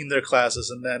taking their classes,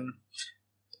 and then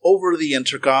over the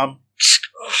intercom,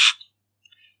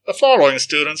 the following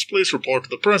students, please report to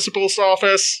the principal's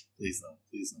office. Please no.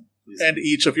 Please no. Please And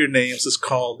each of your names is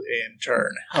called in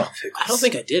turn. no. Oh, I don't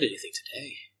think I did anything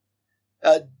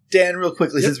today. Dan, real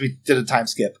quickly, Yep. since we did a time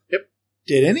skip. Yep.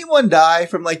 Did anyone die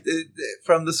from like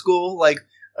from the school? Like,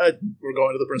 We're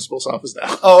going to the principal's office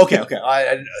now. oh, okay.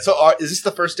 So, is this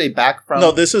the first day back from?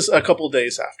 No, this is a couple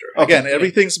days after. Okay. Again,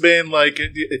 everything's been like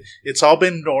it's all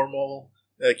been normal.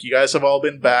 Like you guys have all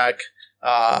been back,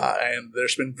 and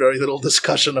there's been very little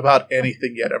discussion about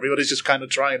anything yet. Everybody's just kind of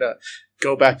trying to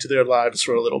go back to their lives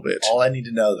for a little bit. All I need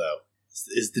to know though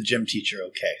is the gym teacher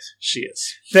okay? She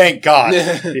is, Thank God.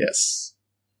 yes.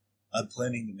 I'm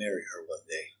planning to marry her one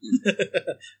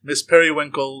day. Miss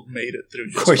Periwinkle made it through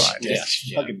Of just course fine. she did. Yeah.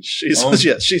 She fucking She's owns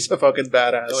it. she's a fucking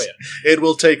badass. Oh, yeah. It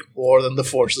will take more than the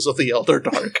forces of the Elder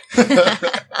Dark.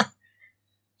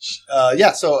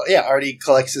 Artie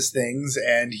collects his things,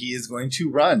 and he is going to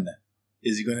run.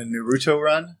 Is he going to Naruto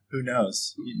run? Who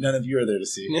knows? None of you are there to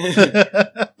see.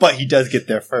 But he does get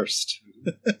there first.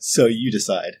 So you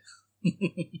decide.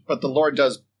 But the Lord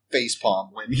does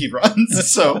facepalm when he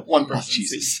runs, so one person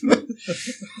Jesus. sees.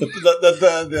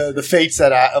 The fates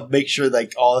that make sure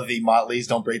like all of the Motleys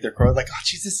don't break their code. Like, oh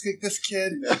Jesus, this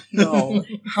kid. No.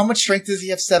 How much strength does he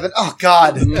have? 7. Oh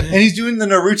God! And he's doing the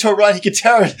Naruto run. He can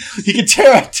tear it. He can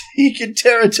tear it. He can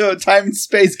tear it to time and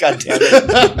space. God damn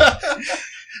it!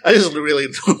 I just really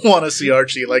want to see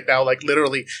Archie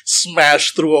literally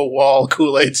smash through a wall,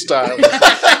 Kool-Aid style.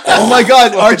 Oh my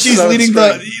God! Archie's sounds leading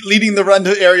great. the run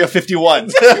to Area 51.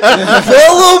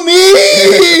 Follow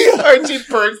me! Archie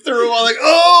burst through while like,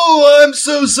 oh, I'm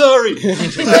so sorry.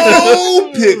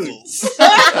 No pickles.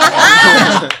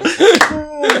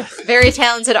 Very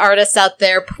talented artists out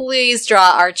there, please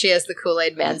draw Archie as the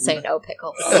Kool-Aid Man saying no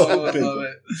pickles. Oh, I love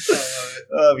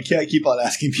it. We can't keep on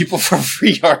asking people for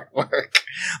free artwork,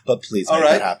 but please All make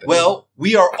right. that happen. Well,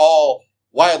 we are all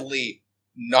wildly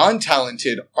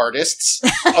non-talented artists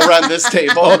around this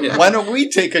table. Why don't we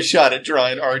take a shot at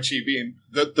drawing Archie being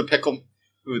the pickle?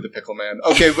 Ooh, the pickle man.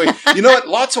 Okay, but you know what?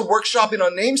 Lots of workshopping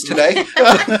on names today.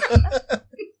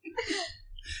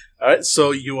 All right, so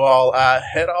you all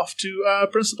head off to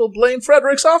Principal Blaine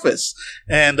Frederick's office,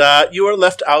 and you are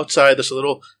left outside. There's a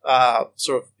little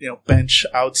bench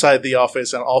outside the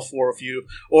office, and all 4 of you,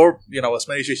 or as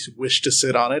many as you wish to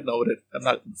sit on it. No, I'm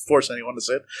not going to force anyone to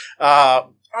sit.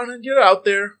 And you're out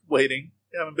there waiting.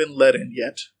 You haven't been let in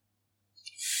yet.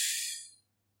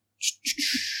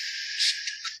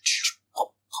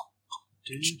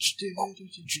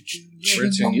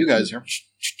 Weird seeing you guys here.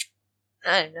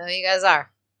 I don't know who you guys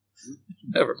are.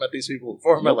 Never met these people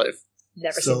before in my life.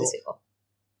 Never So- seen these people.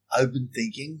 I've been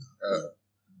thinking,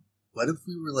 what if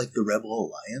we were like the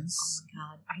Rebel Alliance? Oh my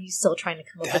God, are you still trying to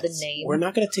come up with a name? We're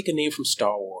not going to take a name from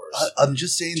Star Wars. I'm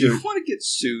just saying, Do you want to get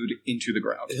sued into the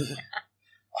ground?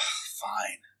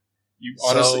 fine. You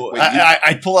honestly, So wait,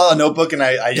 I pull out a notebook and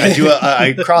I do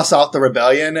I cross off the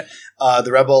Rebellion, the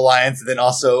Rebel Alliance, and then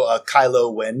also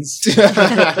Kylo wins, and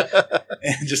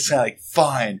just kind of like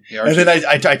fine. Yeah, And then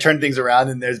I turn things around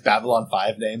and there's Babylon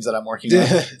 5 names that I'm working on.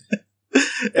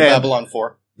 the Babylon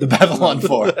 4. The Babylon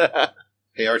 4.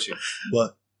 Hey, Archie.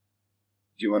 What?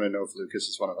 Do you want to know if Lucas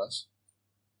is one of us?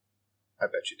 I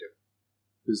bet you do.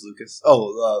 Who's Lucas?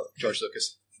 Oh, George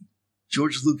Lucas.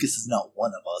 George Lucas is not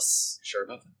one of us. Sure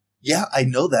about that? Yeah, I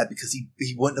know that because he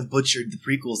wouldn't have butchered the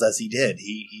prequels as he did.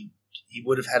 He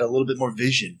would have had a little bit more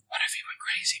vision. What if he went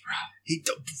crazy, bro?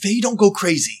 They don't go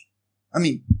crazy. I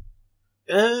mean,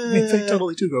 They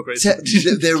totally do go crazy.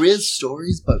 there is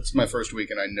stories, but It's my first week,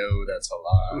 and I know that's a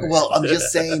lie. well, I'm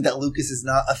just saying that Lucas is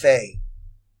not a Fae.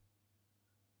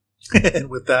 And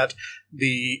with that,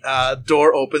 the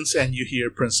door opens and you hear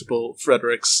Principal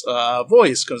Frederick's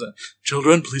voice comes in.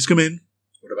 Children, please come in.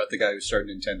 What about the guy who started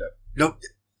Nintendo? Nope.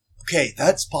 Okay,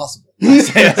 that's possible.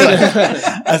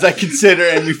 As I consider,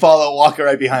 and we follow Walker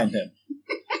right behind him.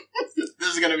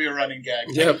 This is going to be a running gag.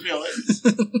 Yep. I feel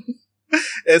it.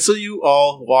 And so you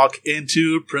all walk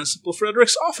into Principal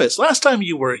Frederick's office. Last time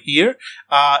you were here,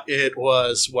 it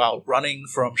was while running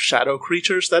from shadow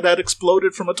creatures that had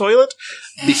exploded from a toilet.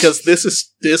 Because this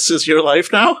is your life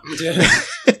now.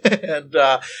 And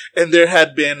there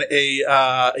had been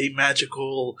a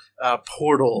magical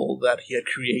portal that he had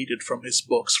created from his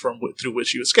books through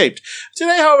which you escaped.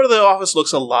 Today, however, the office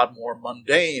looks a lot more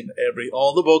mundane.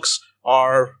 All the books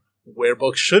are where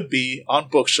books should be, on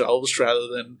bookshelves, rather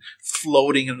than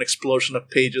floating in an explosion of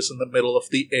pages in the middle of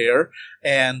the air.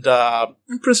 And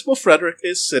Principal Frederick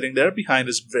is sitting there behind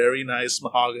his very nice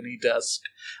mahogany desk.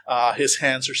 His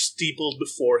hands are steepled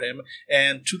before him,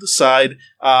 and to the side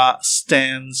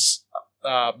stands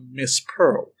Miss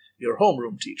Pearl, your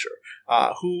homeroom teacher,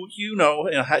 who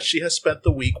she has spent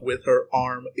the week with her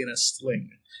arm in a sling.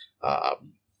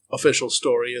 Official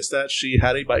story is that she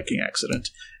had a biking accident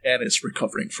and is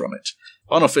recovering from it.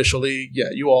 Unofficially,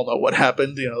 you all know what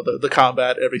happened, the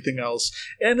combat, everything else.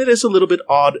 And it is a little bit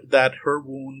odd that her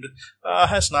wound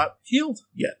has not healed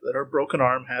yet, that her broken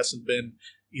arm hasn't been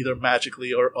either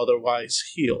magically or otherwise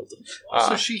healed.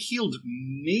 So she healed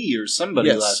me or somebody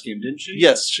Yes. last game, didn't she?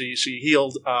 Yes, she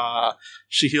healed.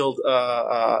 She healed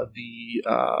the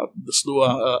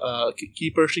Slua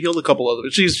keeper. She healed a couple other.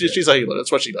 She's a healer.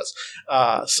 That's what she does.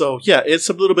 So it's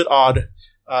a little bit odd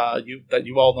that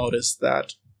you all notice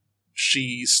that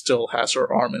she still has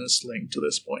her arm in a sling to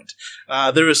this point.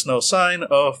 There is no sign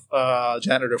of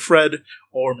Janitor Fred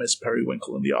or Miss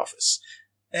Periwinkle in the office.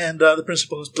 And the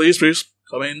principal is, please,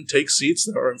 come in, take seats.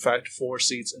 There are, in fact, 4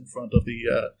 seats in front of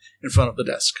the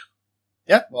desk.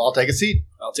 Yeah, well, I'll take a seat.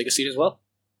 I'll take a seat as well.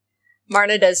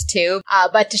 Marna does too,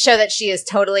 but to show that she is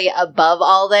totally above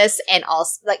all this and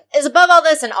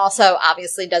also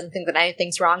obviously doesn't think that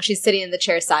anything's wrong. She's sitting in the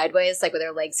chair sideways, like with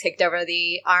her legs kicked over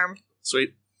the arm.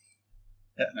 Sweet.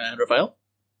 And Raphael?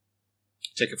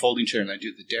 Take a folding chair and I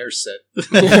do the dare sit.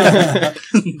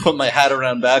 Put my hat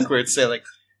around backwards, say like,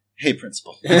 hey,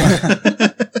 principal.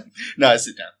 No, I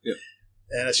sit down. Yeah.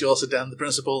 And as you all sit down, the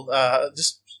principal,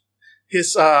 just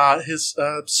his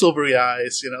silvery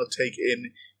eyes, take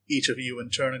in each of you in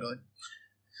turn and going,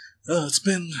 it's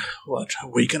been, a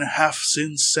week and a half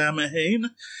since Samhain?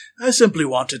 I simply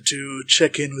wanted to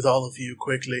check in with all of you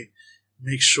quickly,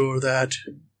 make sure that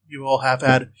you all have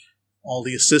had all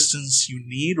the assistance you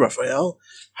need. Raphael,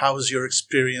 how has your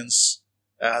experience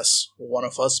as one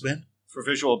of us been? For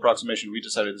visual approximation, we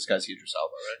decided this guy's Idris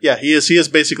Elba, right? Yeah, he is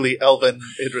basically Elven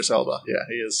Idris Elba. Yeah,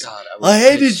 he is. God, I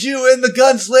hated you in The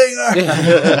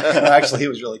Gunslinger! Actually, he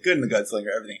was really good in The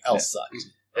Gunslinger. Everything else sucked.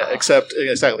 Yeah,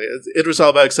 exactly. Idris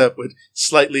Elba, except with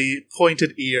slightly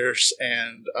pointed ears,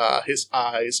 and his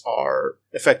eyes are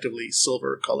effectively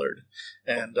silver colored,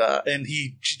 and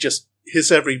he just,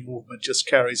 his every movement just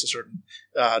carries a certain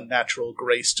natural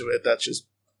grace to it that's just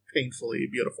painfully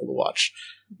beautiful to watch.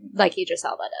 Like Idris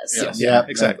Elba does. Yeah,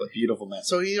 exactly. Beautiful man.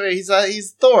 So he's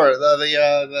Thor,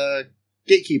 the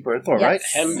gatekeeper, Thor, Yes. right?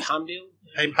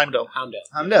 Heimdall.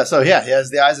 Heimdall. So yeah, he has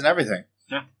the eyes and everything.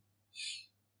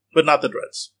 But not the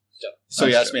dreads. So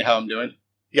you asked me how I'm doing?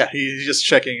 Yeah, he's just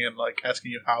checking in, like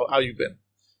asking you how you've been.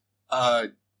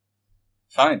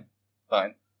 Fine.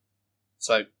 It's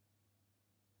like,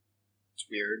 it's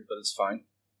weird, but it's fine.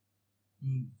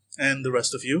 And the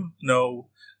rest of you? No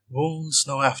wounds,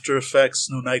 no after effects,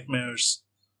 no nightmares.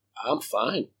 I'm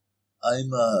fine.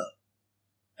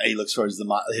 He looks towards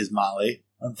his Molly.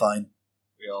 I'm fine.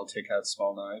 We all take out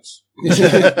small knives.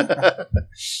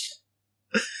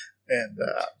 And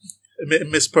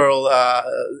Miss Pearl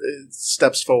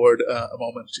steps forward a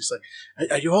moment. She's like,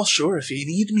 are you all sure? If you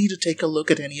need me to take a look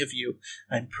at any of you,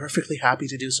 I'm perfectly happy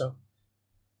to do so.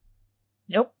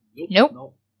 Nope.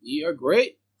 You are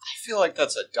great. I feel like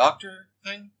that's a doctor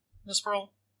thing, Miss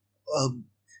Pearl.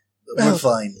 We're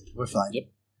fine. Yep.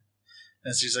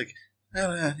 And she's like,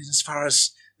 as far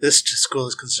as this school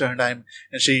is concerned, and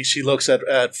she looks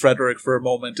at Frederick for a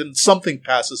moment, and something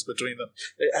passes between them.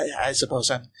 I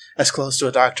suppose I'm as close to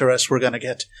a doctor as we're going to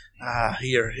get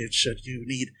here, should you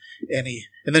need any.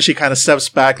 And then she kind of steps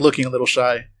back, looking a little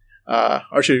shy.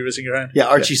 Archie, are you raising your hand? Yeah,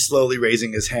 Archie's slowly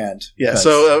raising his hand. Yeah,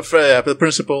 so the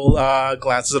principal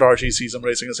glances at Archie, sees him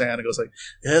raising his hand, and goes like,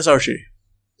 yes, Archie.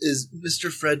 Is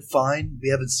Mr. Fred fine? We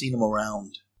haven't seen him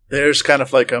around. There's kind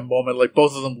of like a moment, like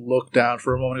both of them look down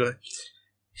for a moment and go like,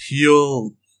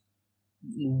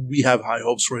 we have high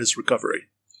hopes for his recovery.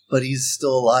 But he's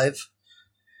still alive?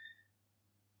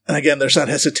 And again, there's that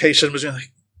hesitation between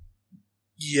like,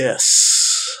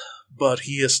 yes, but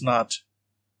he is not.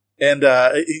 And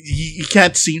he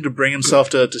can't seem to bring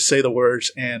himself to say the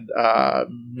words, and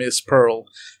Miss Pearl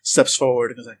steps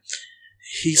forward and is like,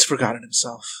 he's forgotten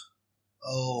himself.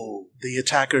 Oh. The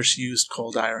attackers used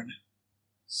cold iron.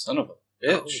 Son of a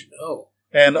bitch. Oh, no.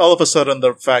 And all of a sudden,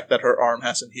 the fact that her arm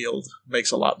hasn't healed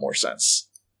makes a lot more sense.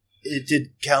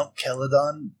 Did Count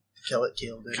Kaladin?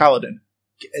 Kaladin.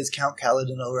 Is Count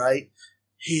Kaladin alright?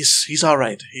 He's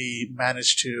alright. He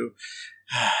managed to...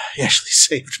 he actually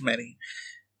saved many.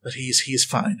 But he's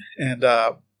fine. And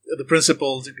the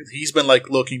principal, he's been like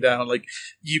looking down. Like,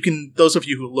 you can... Those of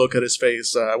you who look at his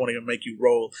face, I won't even make you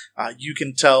roll. You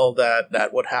can tell that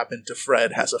what happened to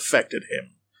Fred has affected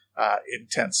him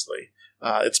intensely.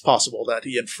 It's possible that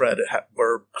he and Fred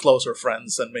were closer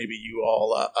friends than maybe you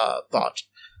all thought.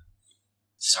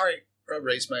 Sorry,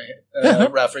 raise my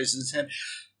hand. Raph raises his hand.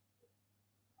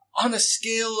 On a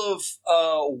scale of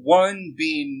 1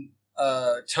 being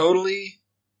totally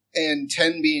and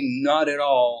 10 being not at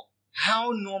all,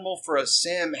 how normal for a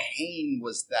Sam Hain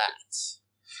was that?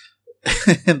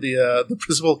 And the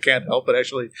principal can't help but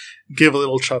actually give a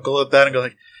little chuckle at that and go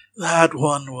like, that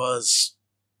one was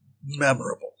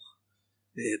memorable.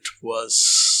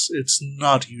 It's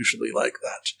not usually like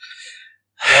that.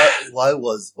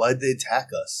 Why'd they attack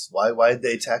us? Why'd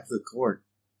they attack the court?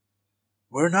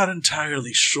 We're not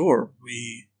entirely sure.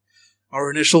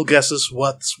 Our initial guesses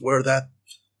were that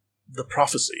the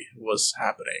prophecy was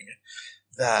happening.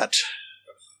 That,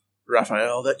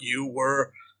 Raphael, that you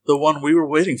were the one we were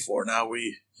waiting for. Now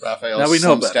we Raphael know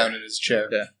slumps better. down in his chair.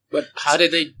 Yeah. But how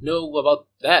did they know about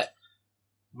that?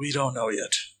 We don't know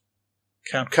yet.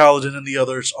 Count Kaladin and the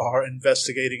others are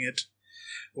investigating it.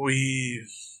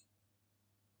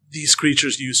 These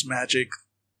creatures use magic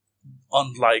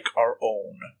unlike our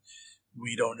own.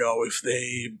 We don't know if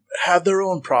they had their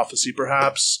own prophecy,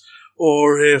 perhaps,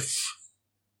 or if...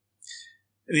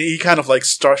 And he kind of like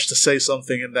starts to say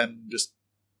something and then just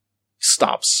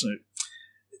stops.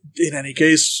 In any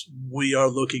case, we are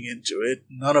looking into it.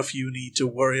 None of you need to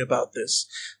worry about this.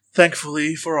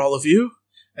 Thankfully for all of you,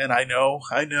 and I know,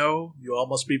 you all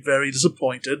must be very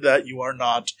disappointed that you are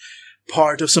not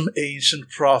part of some ancient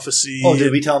prophecy. Oh,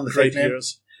 did we tell him the fake name?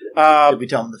 Did we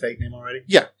tell him the fake name already?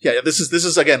 Yeah. This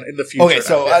is again in the future. Okay,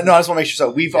 so no, I just want to make sure.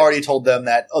 So we've already told them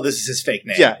that. Oh, this is his fake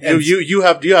name. Yeah, you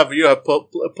have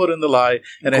put in the lie,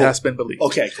 and cool. It has been believed.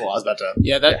 Okay, cool. I was about to.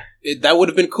 Yeah, that would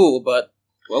have been cool, but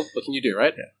well, what can you do,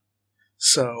 right? Yeah.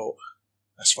 So,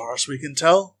 as far as we can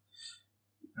tell,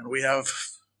 and we have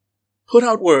put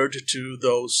out word to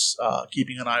those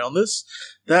keeping an eye on this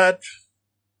that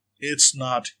it's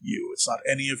not you. It's not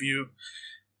any of you.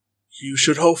 You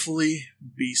should hopefully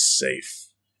be safe.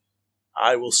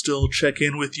 I will still check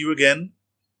in with you again,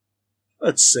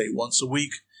 let's say once a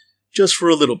week, just for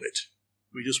a little bit.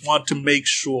 We just want to make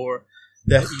sure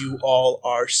that you all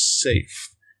are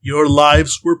safe. Your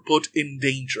lives were put in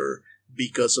danger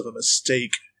because of a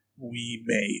mistake we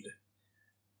made.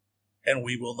 And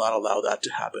we will not allow that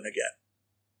to happen again.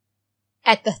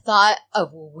 At the thought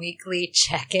of weekly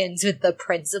check-ins with the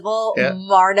principal, Yeah.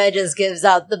 Marna just gives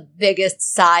out the biggest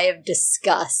sigh of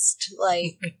disgust.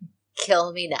 Like,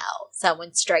 kill me now.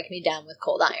 Someone strike me down with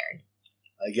cold iron.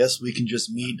 I guess we can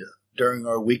just meet during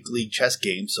our weekly chess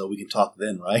game so we can talk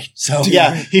then, right? So,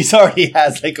 yeah, he's already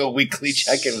has like a weekly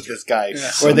check-in with this guy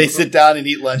where they sit down and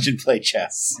eat lunch and play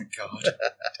chess. Oh my god.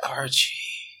 Archie.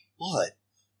 What?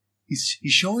 He's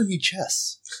showing me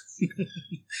chess.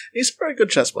 He's a very good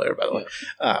chess player, by the way.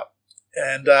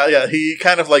 He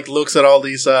kind of like looks at all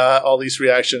these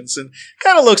reactions and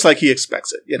kind of looks like he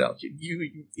expects it. You know,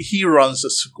 he runs a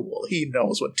school. He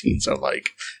knows what teens are like,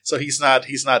 so he's not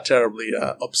terribly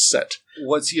upset.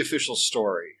 What's the official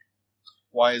story?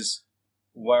 Why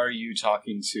are you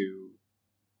talking to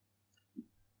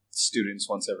students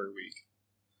once every week?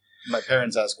 My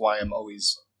parents ask why I'm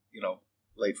always,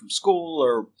 late from school,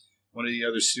 or one of the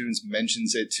other students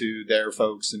mentions it to their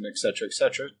folks, and et cetera, et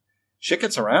cetera. Shit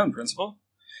gets around, Principal.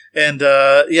 And,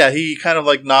 he kind of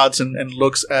like nods and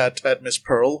looks at Miss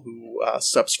Pearl, who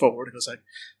steps forward and goes like,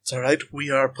 "It's all right,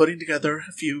 we are putting together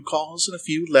a few calls and a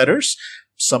few letters,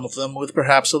 some of them with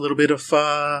perhaps a little bit of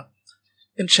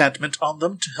enchantment on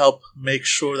them to help make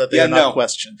sure that they are not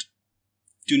questioned."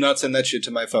 Do not send that shit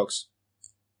to my folks.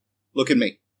 Look at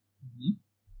me. Mm-hmm.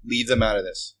 Leave them out of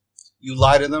this. You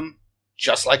lie to them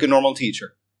just like a normal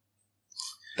teacher.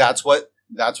 That's what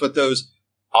those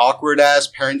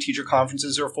awkward-ass parent-teacher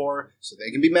conferences are for, so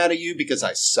they can be mad at you because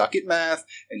I suck at math,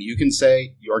 and you can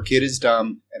say, your kid is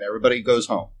dumb, and everybody goes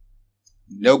home.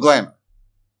 No glamour.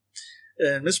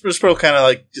 And Miss Pearl kind of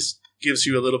like just gives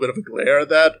you a little bit of a glare at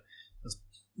that.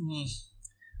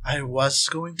 I was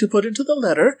going to put into the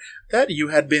letter that you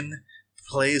had been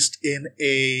placed in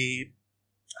a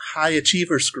high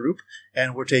achievers group,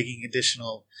 and were taking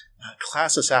additional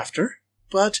classes after,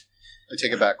 but... I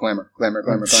take it back. Glamour.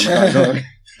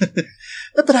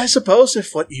 But I suppose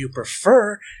if what you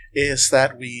prefer is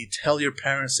that we tell your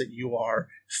parents that you are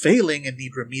failing and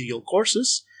need remedial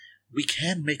courses, we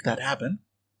can make that happen.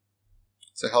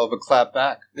 It's a hell of a clap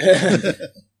back.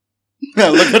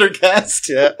 Look at her cast.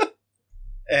 Yeah.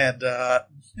 And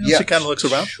she kind of looks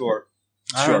around. Sure.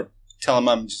 All Sure. right. Tell him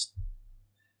I'm just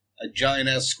a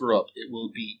giant-ass screw-up. It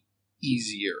will be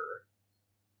easier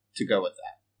to go with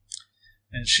that.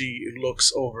 And she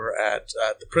looks over at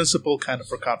the principal, kind of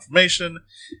for confirmation.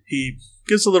 He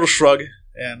gives a little shrug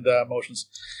and motions.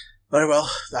 Very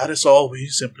well, that is all. We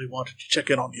simply wanted to check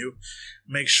in on you,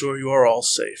 make sure you are all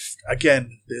safe.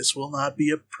 Again, this will not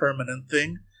be a permanent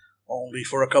thing, only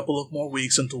for a couple of more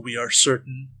weeks until we are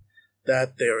certain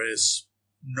that there is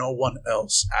no one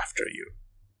else after you.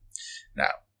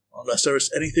 Now, unless there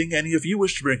is anything any of you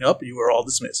wish to bring up, you are all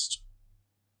dismissed.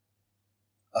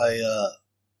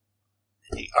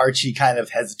 Archie kind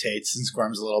of hesitates and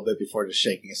squirms a little bit before just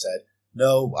shaking his head.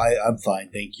 No, I'm fine,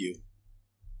 thank you.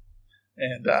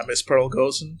 And Miss Pearl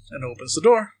goes and opens the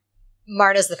door.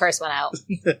 Marna's the first one out.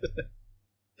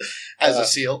 As a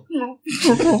seal.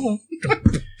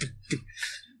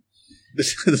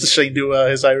 Does Shane do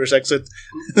his Irish exit?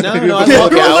 No, I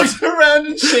walk out. Looks around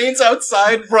and Shane's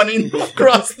outside running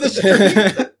across the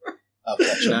street.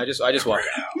 Okay, No, I just walk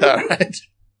out. All right.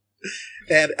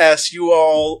 And as you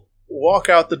all walk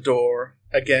out the door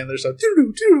again, there's a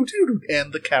doo-doo, doo-doo, doo-doo,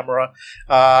 and the camera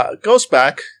goes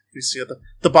back. You see at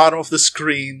the bottom of the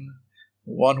screen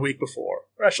 1 week before,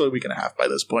 or actually a week and a half by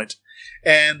this point.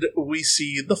 And we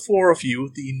see the four of you,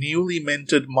 the newly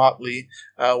minted Motley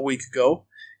a week ago,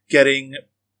 getting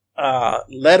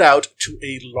led out to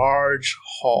a large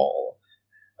hall.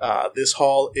 This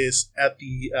hall is at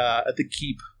the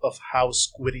keep of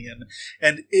House Gwydion,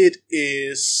 and it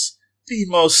is the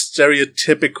most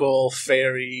stereotypical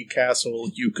fairy castle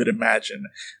you could imagine.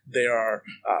 There are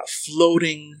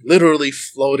literally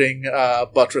floating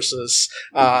buttresses.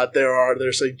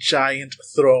 There's a giant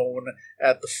throne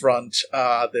at the front.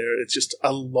 It's just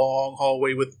a long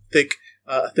hallway with thick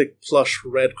plush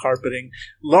red carpeting,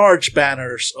 large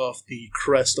banners of the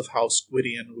crest of House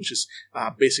Gwydion, which is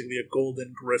basically a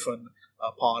golden griffin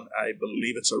upon, I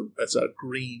believe it's a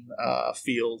green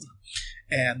field,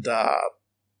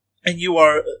 and you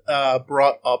are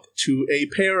brought up to a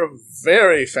pair of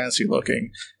very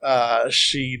fancy-looking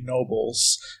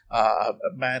she-nobles, a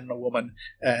man and a woman,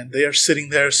 and they are sitting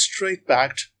there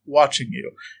straight-backed, watching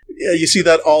you. You see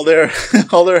that all their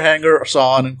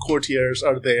hangers-on and courtiers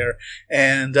are there,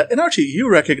 and Archie, you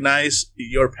recognize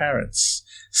your parents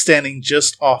standing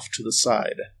just off to the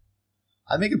side.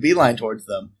 I make a beeline towards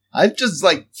them. I've just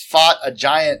fought a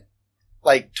giant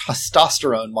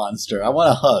testosterone monster. I want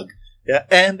a hug. Yeah,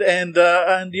 and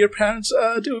your parents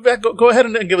go ahead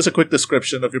and give us a quick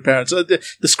description of your parents.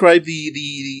 Describe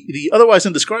the otherwise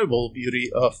indescribable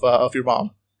beauty of your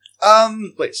mom.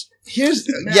 Please. Here's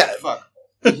Fuck.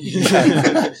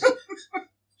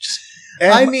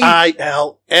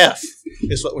 MILF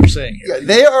is what we're saying here.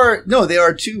 Yeah, they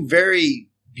are two very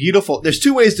beautiful. There's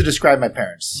two ways to describe my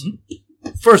parents.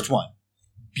 Mm-hmm. First one,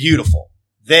 beautiful.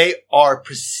 They are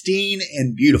pristine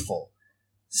and beautiful.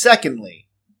 Secondly,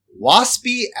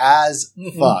 waspy as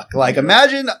fuck.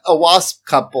 Imagine a wasp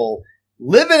couple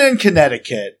living in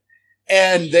Connecticut,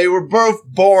 and they were both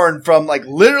born from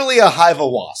literally a hive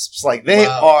of wasps. They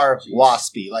are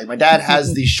waspy. My dad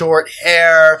has the short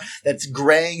hair that's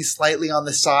graying slightly on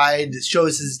the side,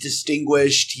 shows his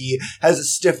distinguished. He has a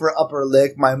stiffer upper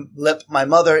lip. My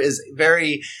mother is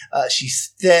very,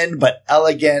 she's thin but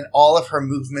elegant. All of her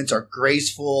movements are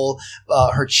graceful.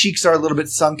 Her cheeks are a little bit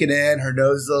sunken in. Her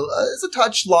nose is a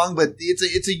touch long, but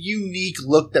it's a unique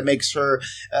look that makes her,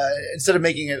 instead of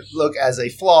making it look as a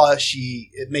flaw,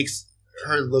 it makes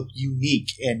her look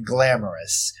unique and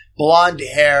glamorous. Blonde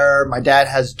hair. My dad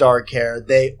has dark hair.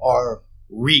 They are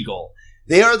regal.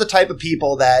 They are the type of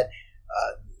people that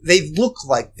they look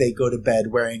like they go to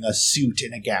bed wearing a suit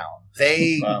and a gown.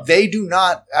 They do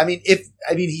not.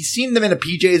 He's seen them in a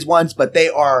PJs once, but they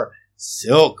are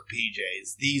silk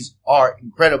PJs. These are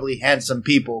incredibly handsome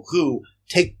people who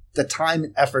take the time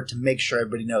and effort to make sure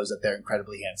everybody knows that they're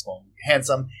incredibly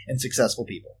handsome and successful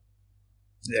people.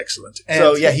 Excellent.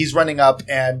 So he's running up,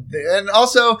 and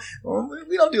also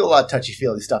we don't do a lot of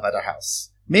touchy-feely stuff at our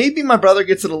house. Maybe my brother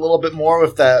gets it a little bit more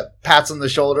with the pats on the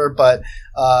shoulder, but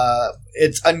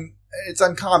it's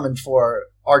uncommon for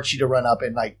Archie to run up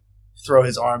and throw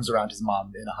his arms around his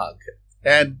mom in a hug.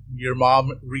 And your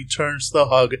mom returns the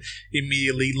hug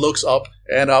immediately, looks up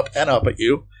and up and up at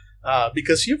you,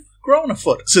 because you've grown a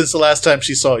foot since the last time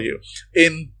she saw you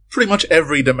in pretty much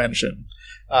every dimension.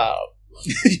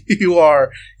 You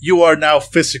are now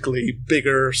physically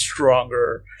bigger,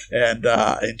 stronger, and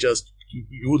just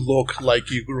you look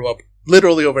like you grew up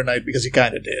literally overnight, because you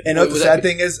kind of did. And the sad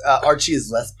thing is, Archie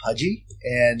is less pudgy,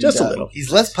 and just a little.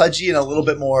 He's less pudgy and a little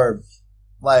bit more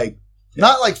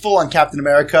not full on Captain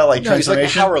America transformation. He's like a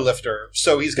power lifter,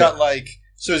 so he's got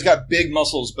he's got big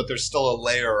muscles, but there's still a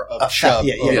layer of chub.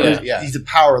 Yeah. He's a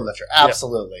power lifter,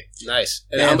 absolutely. Nice.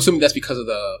 And I'm assuming that's because of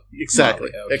the exactly.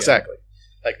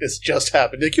 This just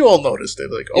happened. You all noticed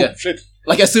it. Shit.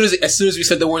 As soon as we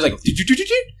said the words,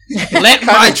 let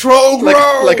my troll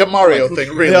grow, like a Mario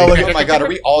thing. Really? Oh my god, are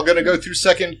we all going to go through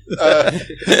second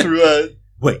through a?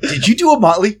 Wait, did you do a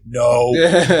Motley? No,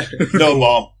 no,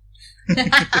 Mom.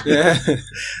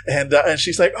 And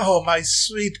she's like, "Oh, my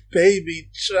sweet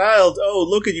baby child! Oh,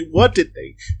 look at you! What did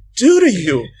they do to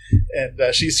you?" And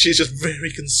she's just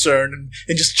very concerned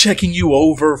and just checking you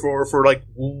over for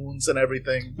wounds and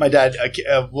everything. My dad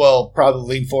will probably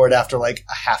lean forward after a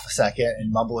half a second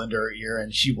and mumble into her ear,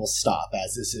 and she will stop,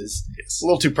 as this is a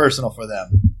little too personal for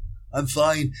them. I'm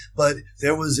fine, but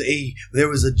there was a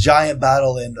giant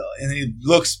battle, and he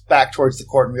looks back towards the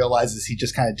court and realizes he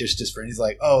just kind of dished his friend. He's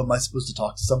like, "Oh, am I supposed to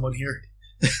talk to someone here?"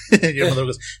 And your mother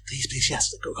goes, please,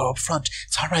 yes, go up front.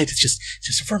 It's all right. It's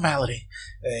just a formality.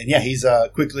 And he's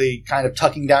quickly kind of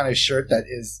tucking down his shirt that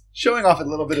is showing off a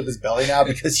little bit of his belly now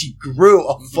because he grew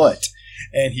a foot,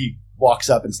 and he walks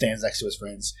up and stands next to his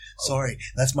friends. Sorry,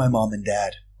 that's my mom and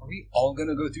dad. Are we all going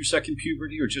to go through second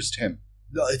puberty or just him?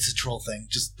 No, it's a troll thing.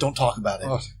 Just don't talk about it.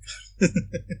 Oh.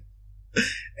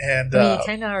 And I mean, you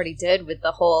kind of already did with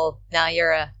the whole now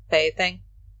you're a Fae thing.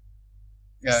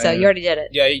 Yeah, So yeah. you already did it.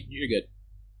 Yeah, you're good.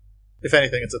 if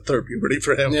anything, it's a third puberty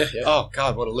for him. Yeah. Oh,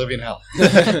 God, what a living hell.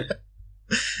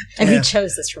 And he Yeah.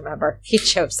 chose this, remember? He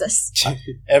chose this.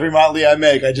 Every Motley I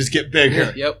make, I just get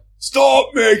bigger. Yep. Stop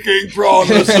making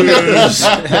promises! You're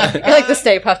like the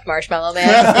Stay Puft Marshmallow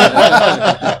Man.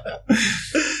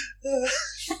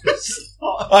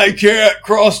 I can't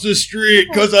cross the street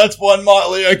because that's one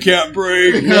Motley I can't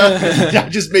break. I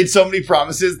just made so many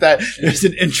promises that there's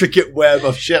an intricate web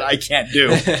of shit I can't do.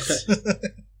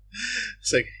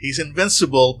 It's like, he's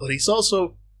invincible, but he's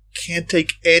also can't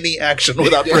take any action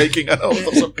without breaking an oath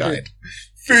of some kind.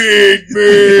 Feed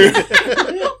me!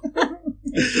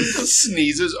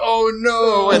 Sneezes, oh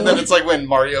no! And then it's like when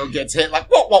Mario gets hit,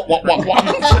 like, wah, wah, wah, wah, wah.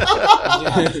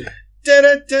 Dun,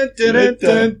 dun, dun, dun,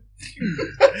 dun.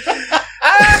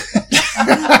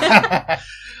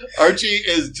 Archie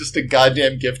is just a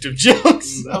goddamn gift of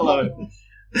jokes. I love it.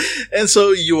 And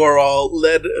so you are all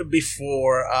led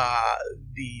before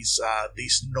these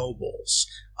nobles.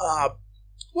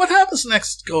 What happens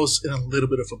next goes in a little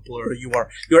bit of a blur.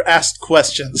 You're asked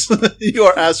questions. You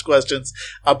are asked questions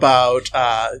about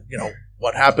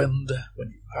what happened,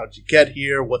 how did you get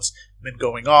here, what's been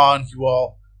going on. You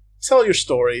all tell your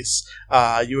stories.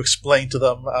 You explain to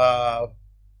them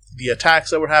the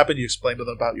attacks that were happening. You explain to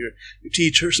them about your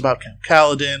teachers, about Camp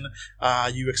Kaladin.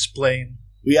 You explain.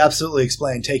 We absolutely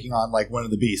explain taking on like one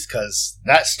of the beasts because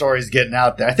that story's getting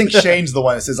out there. I think Shane's the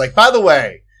one that says like, by the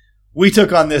way, we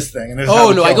took on this thing. And this is how Oh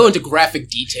we no, I killed go it. into graphic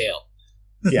detail.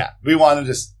 Yeah, we want to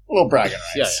just a little bragging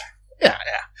rights. Yeah.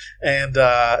 And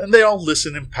they all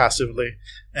listen impassively.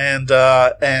 And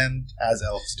As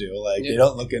elves do. Like, they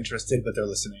don't look interested, but they're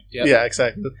listening. Yep. yeah,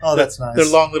 exactly. Oh, that's nice. Their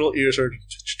long little ears are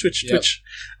twitch, Yep. twitch.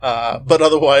 But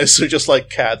otherwise, they're just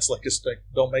like cats, like just like,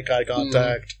 don't make eye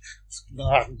contact.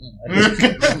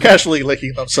 Casually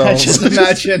licking I themselves. just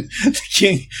imagine the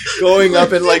king going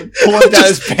up and like pulling down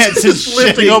his pants and just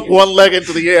lifting shitting, up one leg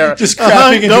into the air. just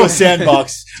crapping into go. a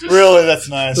sandbox. Really, that's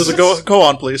nice. There's a go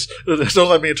on, please. Don't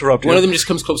let me interrupt you. One of them just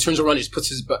comes close, turns around, and just puts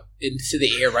his butt into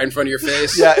the air right in front of your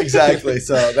face. Yeah, exactly.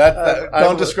 So don't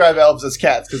I'm- describe elves as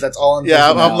cats because that's all I'm Yeah,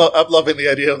 thinking I'm now. loving the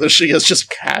idea of the she is just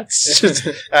cats, just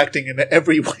acting in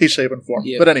every way, shape, and form.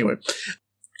 Yeah. But anyway,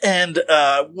 and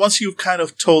once you've kind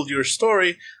of told your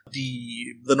story,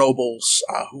 the nobles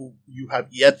who you have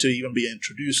yet to even be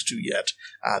introduced to yet,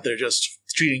 they're just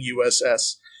treating you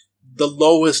as the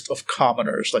lowest of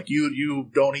commoners. Like you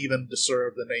don't even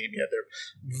deserve the name yet.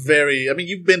 They're very. I mean,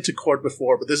 you've been to court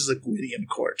before, but this is a Gwydion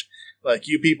court. Like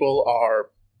you people are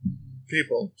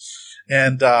people,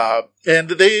 and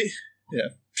they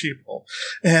people,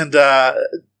 and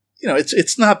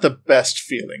it's not the best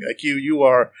feeling. Like you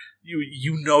are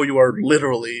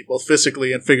literally, both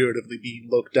physically and figuratively, being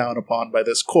looked down upon by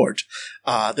this court.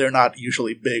 They're not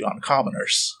usually big on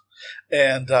commoners,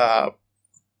 and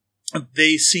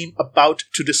they seem about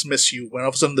to dismiss you when all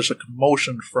of a sudden there's a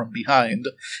commotion from behind,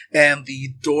 and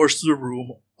the doors to the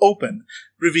room open,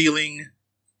 revealing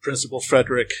Principal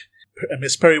Frederick,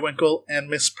 Miss Periwinkle, and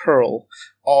Miss Pearl,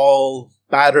 all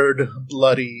battered,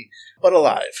 bloody, but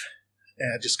alive.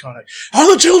 And just kind of like,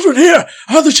 are the children here?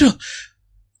 Are the children?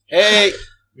 Hey,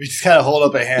 We just kind of hold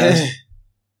up a hand.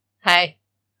 Hi.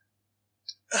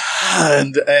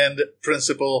 And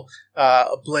Principal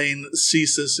Blaine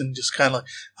sees this and just kind of like,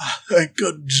 thank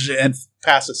goodness, and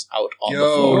passes out on the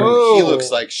floor. Yo, he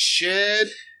looks like shit.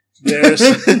 There's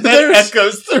That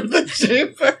echoes through the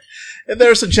chamber. and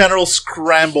there's a general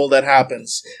scramble that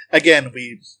happens. Again,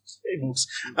 we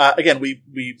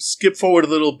skip forward a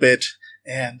little bit,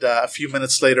 and a few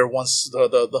minutes later, once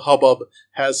the hubbub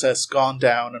has gone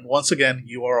down, and once again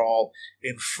you are all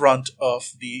in front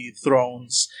of the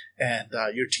thrones, and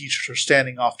your teachers are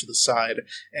standing off to the side,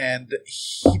 and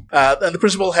the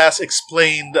principal has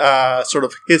explained sort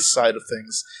of his side of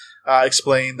things.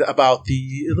 Explained about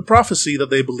the prophecy that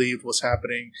they believed was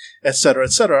happening, etc.,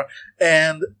 etc.,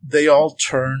 and they all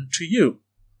turn to you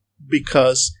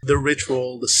because the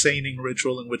ritual, the saning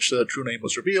ritual in which the true name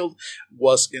was revealed,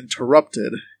 was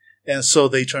interrupted, and so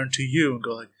they turn to you and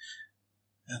go like,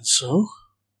 "And so,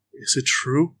 is it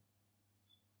true?"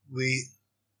 We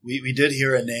did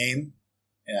hear a name,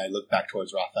 and I look back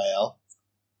towards Raphael.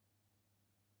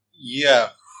 Yeah.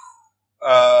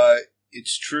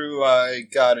 It's true I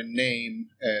got a name,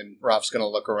 and Raph's going to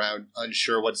look around,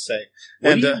 unsure what to say.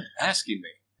 What And, are you asking me?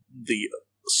 The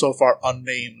so far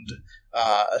unnamed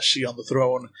she on the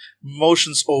throne,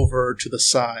 motions over to the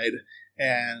side,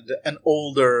 and an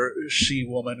older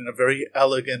she-woman in a very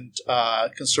elegant,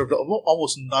 conservative,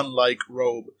 almost nun-like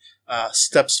robe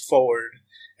steps forward,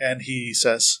 and he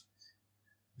says,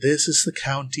 "This is the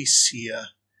Countess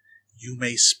Sia. You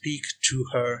may speak to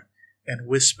her and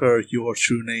whisper your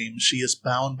true name. She is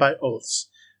bound by oaths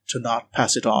to not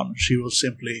pass it on. She will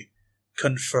simply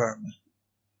confirm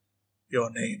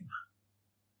your name."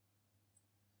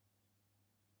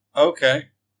 Okay.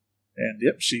 And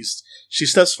yep, she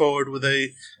steps forward with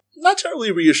a not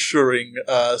terribly reassuring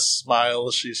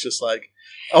smile. She's just like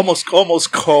almost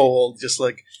cold, just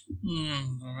like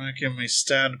making me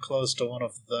stand close to one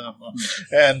of them,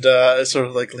 and sort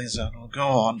of like leans down. "Oh, go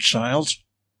on, child."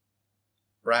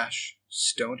 Brash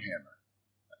Stonehammer.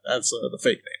 That's the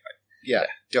fake name. Yeah,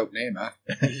 dope name, huh?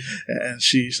 And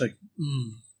she's like,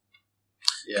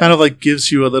 Yeah. kind of like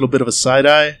gives you a little bit of a side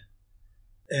eye.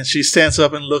 And she stands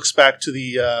up and looks back to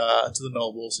the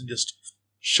nobles and just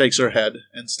shakes her head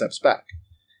and steps back.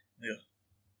 You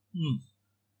go,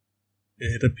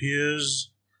 It appears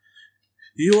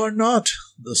you are not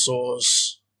the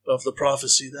source of the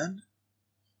prophecy, then.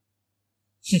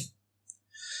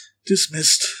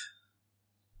 Dismissed.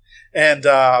 And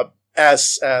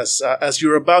as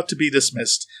you're about to be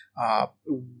dismissed,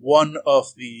 one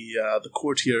of the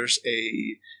courtiers,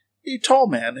 a tall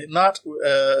man, not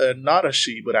a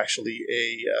she, but actually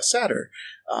a satyr.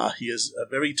 He is a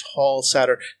very tall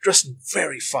satyr, dressed in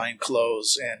very fine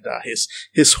clothes, and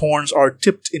his horns are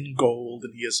tipped in gold,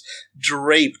 and he is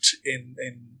draped in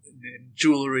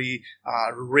jewelry,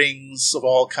 rings of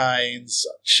all kinds,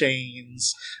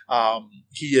 chains.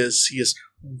 He is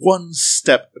one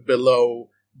step below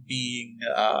being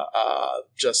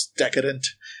just decadent,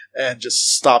 and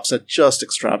just stops at just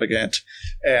extravagant,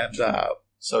 and.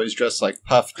 So he's dressed like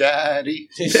Puff Daddy.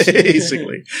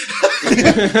 Basically.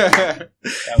 That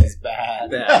was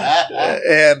bad.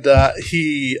 And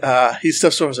he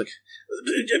steps forward and is like,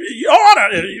 "Your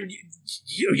Honor,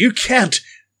 you can't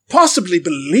possibly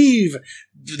believe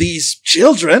these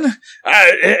children.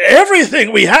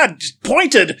 Everything we had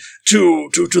pointed to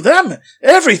them.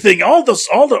 Everything, all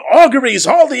the auguries,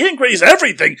 all the inquiries,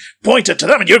 everything pointed to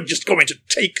them, and you're just going to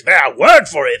take their word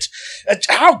for it.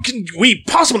 How can we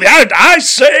possibly? I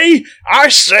say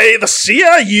the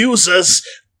seer uses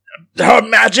her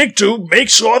magic to make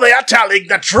sure they are telling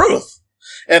the truth."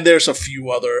 And there's a few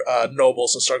other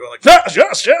nobles that start going like,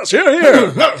 "Yes, here.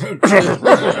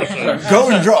 Go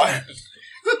and draw.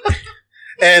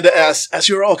 And as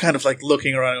you're all kind of like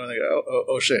looking around, and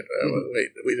oh shit, wait,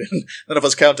 we didn't. None of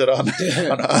us counted on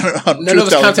None of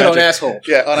us counted on asshole.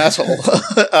 Yeah, on asshole.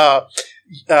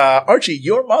 Archie,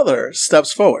 your mother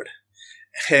steps forward,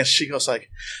 and she goes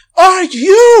like, "Are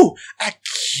you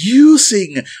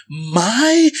accusing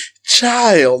my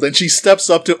child?" And she steps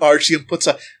up to Archie and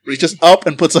reaches up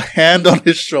and puts a hand on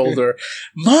his shoulder.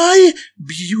 "My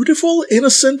beautiful,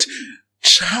 innocent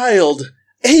child.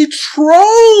 A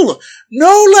troll,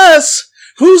 no less,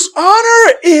 whose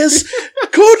honor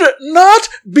could not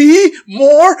be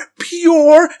more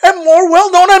pure and more well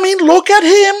known. I mean, look at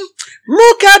him.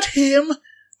 Look at him.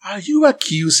 Are you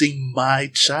accusing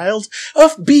my child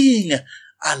of being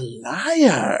a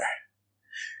liar?"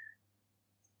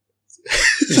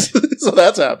 So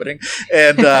that's happening.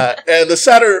 And the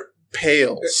satyr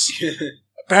pales.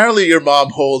 Apparently your mom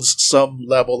holds some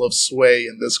level of sway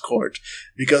in this court,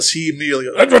 because he immediately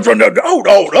goes,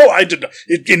 no, I did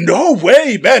in no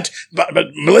way meant, but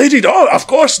milady, of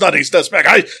course not. He steps back.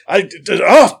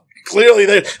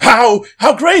 Clearly, how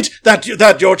great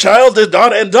that your child did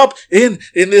not end up in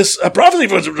this prophecy.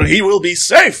 He will be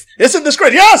safe. Isn't this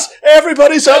great? Yes,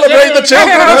 everybody celebrate. The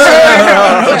children are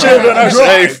safe. The children are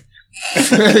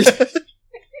safe.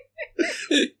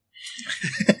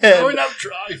 Going out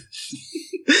drive.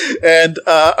 And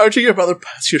Archie, your mother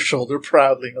pats your shoulder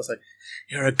proudly and goes like,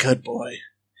 "You're a good boy."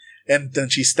 And then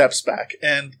she steps back,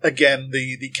 and again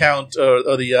the count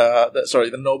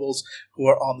the nobles who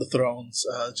are on the thrones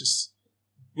just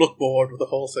look bored with the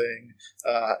whole thing,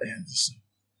 and just,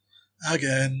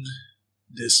 again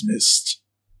dismissed.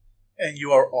 And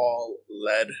you are all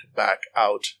led back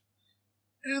out,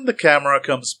 and the camera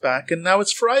comes back, and now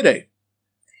it's Friday.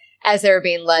 As they're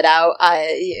being let out,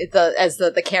 as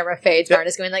the camera fades,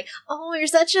 Marna's going like, "Oh, you're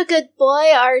such a good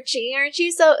boy, Archie. Aren't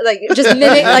you so..." Like, just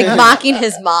mocking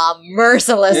his mom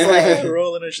mercilessly.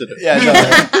 Roll initiative. Yeah,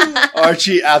 no,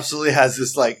 Archie absolutely has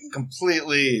this like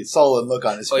completely sullen look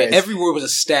on his face. Every word was a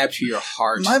stab to your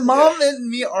heart. My mom and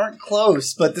me aren't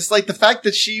close, but this like the fact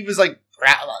that she was like,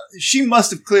 she must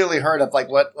have clearly heard of like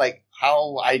what like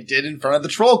how I did in front of the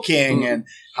Troll King and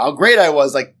how great I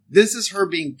was. Like, this is her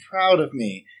being proud of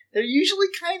me. They're usually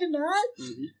kind of not.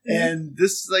 Mm-hmm. And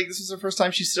this was the first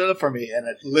time she stood up for me, and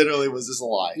it literally was just a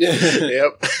lie.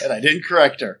 Yep. And I didn't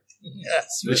correct her.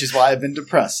 Yes. Which is why I've been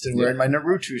depressed and wearing my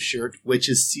Naruto shirt, which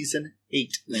is season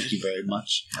 8. Thank you very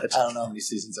much. I don't know how many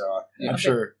seasons there are. I'm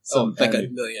sure. Like a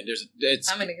million.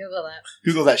 I'm going to Google that.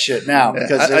 Google that shit now.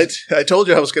 Because I told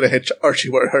you I was going to hit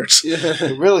Archie where it hurts.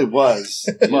 It really was.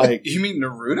 Like, you mean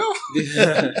Naruto?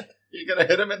 You're going to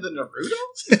hit him in the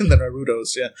Naruto? In the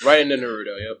Narutos, yeah. Right in the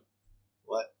Naruto, yep.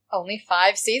 What? Only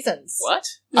 5 seasons. What?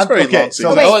 It's very long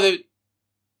season. So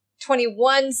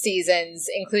 21 seasons,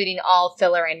 including all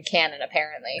filler and canon,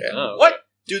 apparently. Yeah. Oh, okay. What?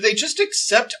 Do they just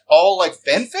accept all, like,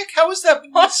 fanfic? How is that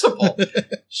possible?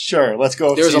 Sure, let's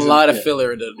go. There's a lot of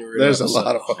filler in the Naruto. There's a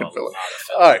lot of fucking filler.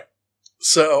 Alright.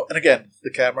 So, and again, the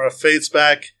camera fades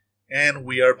back, and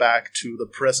we are back to the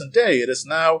present day. It is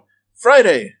now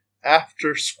Friday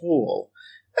after school.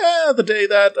 The day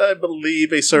that I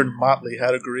believe a certain Motley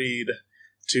had agreed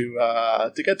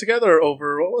to get together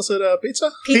over, what was it,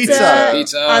 pizza?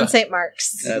 Pizza on St.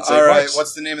 Mark's. All right,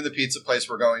 what's the name of the pizza place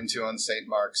we're going to on St.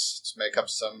 Mark's to make up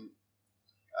some...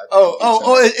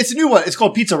 it's a new one. It's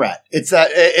called Pizza Rat. It's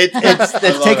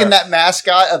it's taken that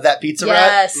mascot of that Pizza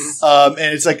Rat.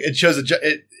 And it's like, it shows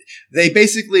they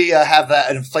basically have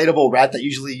that inflatable rat that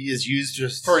usually is used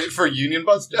just for union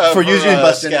busting. For union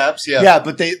busting, scaps, yeah. Yeah,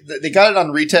 but they got it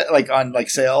on retail, like on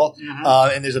sale,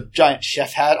 and there's a giant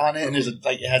chef hat on it, and there's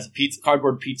it has a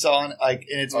cardboard pizza on, like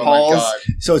in its paws.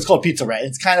 So it's called Pizza Rat.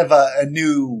 It's kind of a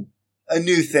new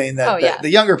thing that the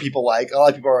younger people like. A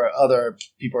lot of other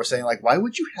people are saying, like, why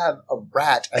would you have a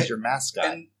rat as your mascot?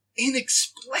 And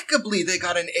inexplicably, they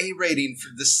got an A rating for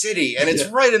the city, and it's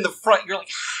right in the front. You're like,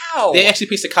 how? They actually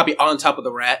pasted a copy on top of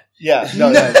the rat. Yeah,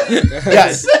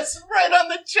 Yes, that's right on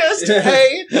the chest.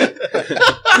 Hey,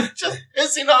 just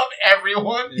pissing off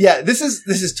everyone. Yeah, this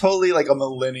is totally like a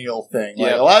millennial thing.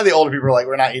 Like, a lot of the older people are like,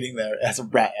 we're not eating there as a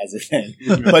rat as a thing,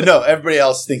 but no, everybody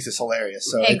else thinks it's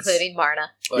hilarious. So including Marna.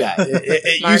 Yeah,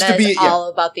 it Marna used to be all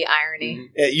about the irony.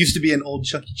 It used to be an old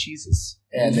Chuck E. Cheese's.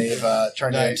 And they've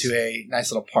turned it into a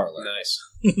nice little parlor. Nice.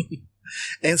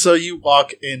 And so you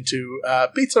walk into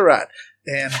Pizza Rat,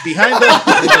 and behind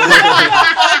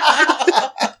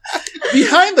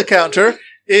the counter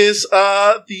is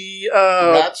the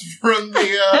rats from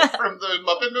the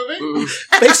Muppet movie.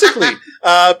 Basically,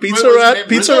 Pizza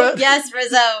Rat. Yes,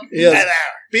 Rizzo. Yes.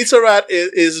 Pizza Rat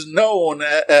is known.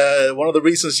 One of the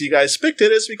reasons you guys picked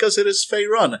it is because it is Fey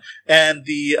run, and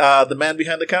the man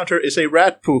behind the counter is a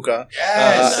rat puka.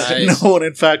 Yes, nice. Known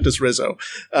in fact as Rizzo.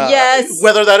 Yes.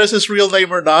 Whether that is his real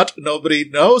name or not, nobody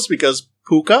knows because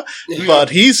Puka.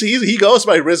 But he goes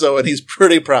by Rizzo, and he's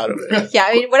pretty proud of it. Yeah,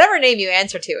 I mean, whatever name you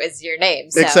answer to is your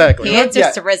name. So exactly. He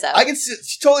answers to Rizzo. I can see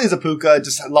totally as a Puka,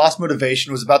 just lost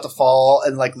motivation, was about to fall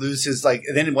and like lose his like.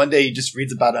 And then one day he just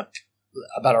reads about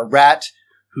a rat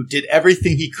who did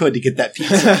everything he could to get that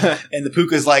pizza, and the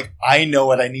Puka's like, I know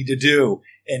what I need to do.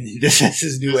 And this is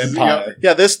his new empire.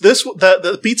 Yeah,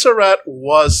 the Pizza Rat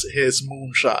was his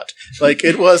moonshot. Like,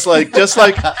 it was like, just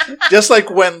like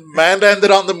when man landed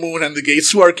on the moon and the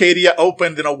gates to Arcadia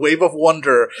opened in a wave of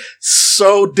wonder,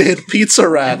 so did Pizza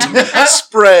Rat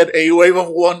spread a wave of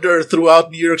wonder throughout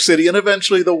New York City and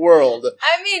eventually the world.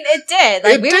 I mean, it did.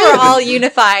 Like, we were all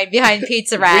unified behind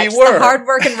Pizza Rat. We were. The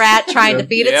hard-working rat trying to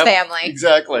feed its family.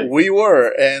 Exactly. We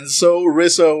were. And so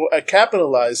Rizzo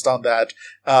capitalized on that.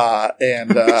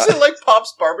 Is it like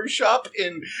Pop's Barbershop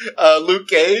in Luke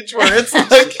Cage, where it's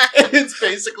like it's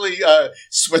basically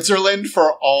Switzerland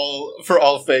for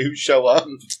all Fae who show up,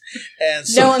 and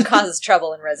so, no one causes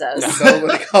trouble in Rizzo's.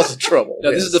 Nobody causes trouble.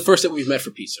 No, this is the first that we've met for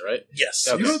pizza, right? Yes.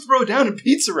 Okay. You don't throw down a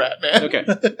Pizza Rat, man. Okay.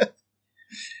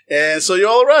 And so you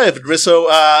all arrive.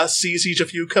 Rizzo sees each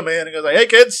of you come in and goes like, "Hey,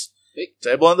 kids,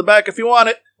 table in the back if you want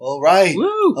it." All right.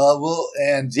 Woo.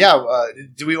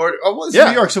 Do we order? Oh, well, it's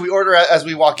New York, so we order as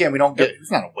we walk in. We don't get. It's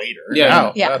not a waiter.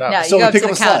 No. You So go we up pick to up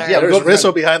the a slice. counter. Yeah, There's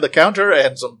Rizzo behind the counter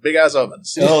and some big ass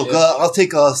ovens. Oh, God, I'll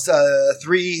take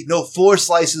 4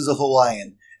 slices of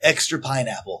Hawaiian, extra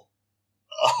pineapple.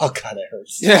 Oh God, it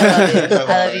hurts. I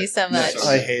love you so much.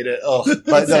 I hate it. Oh,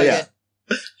 but no, yeah.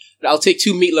 I'll take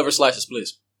 2 meat liver slices,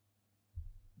 please.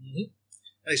 Mm-hmm.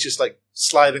 And he's just like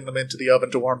sliding them into the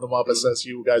oven to warm them up as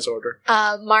you guys order.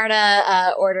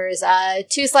 Marna orders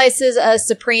 2 slices of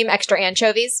supreme extra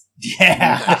anchovies.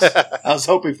 Yeah, I was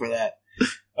hoping for that.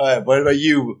 All right, what about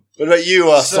you?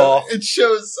 Saul? It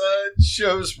shows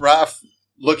Raph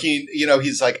looking,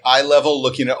 he's like eye level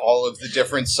looking at all of the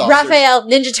different saucers. Raphael,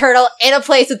 Ninja Turtle, in a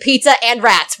place with pizza and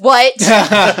rats. What?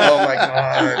 Oh my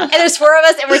god. And there's 4 of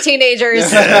us and we're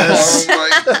teenagers. Oh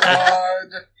my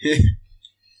god.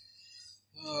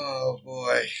 Oh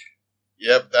boy.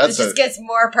 Yep, This just gets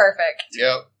more perfect.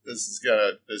 Yep, this is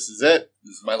it.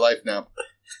 This is my life now.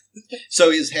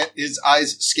 So his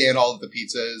eyes scan all of the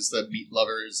pizzas, the meat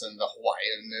lovers, and the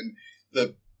Hawaiian, and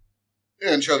the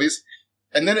anchovies.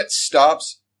 And then it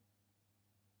stops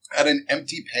at an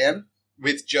empty pan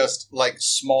with just like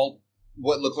small,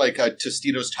 what look like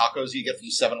Tostitos tacos you get from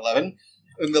 7-Eleven.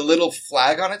 And the little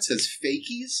flag on it says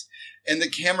fakies. And the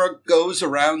camera goes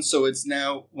around, so it's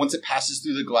now, once it passes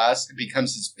through the glass, it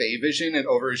becomes his Fey vision, and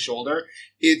over his shoulder,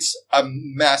 it's a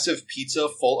massive pizza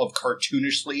full of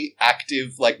cartoonishly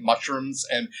active, like, mushrooms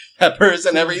and peppers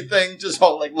and everything, just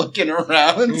all, like, looking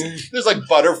around. There's, like,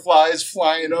 butterflies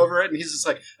flying over it, and he's just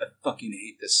like, I fucking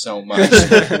hate this so much.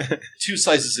 2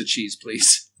 slices of cheese,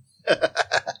 please.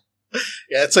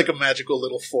 Yeah, it's like a magical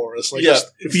little forest. Like, Yeah,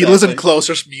 just, if you listen close,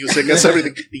 there's music. That's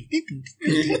everything.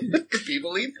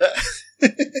 People believe that.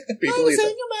 People eat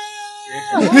that.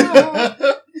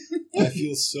 I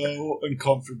feel so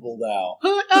uncomfortable now.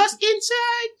 Put us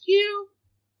inside you.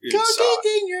 Go deep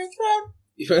in your throat.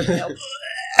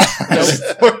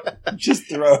 Nope. Just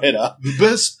throw it up.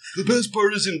 The best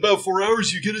part is in about 4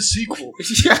 hours you get a sequel.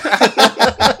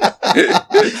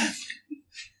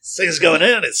 Sing's going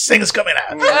in and Sing's coming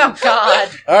out. Oh, God.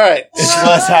 All right. It's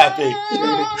less happy.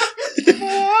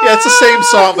 Yeah, it's the same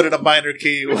song, but in a minor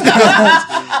key.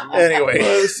 Anyway.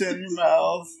 Put us in your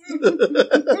mouth.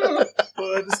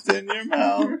 Put us in your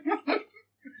mouth.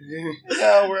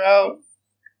 Now we're out.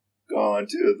 Going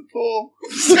to the pool.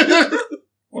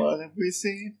 What have we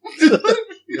seen?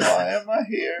 Why am I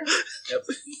here? Yep.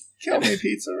 Kill me,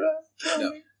 Pizza Rat.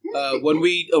 Kill me. When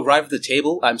we arrive at the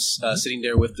table, I'm sitting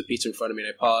there with the pizza in front of me,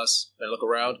 and I pause and I look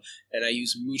around, and I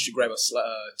use Mooch to grab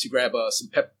some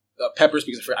peppers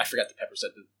because I forgot the peppers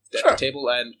at the table.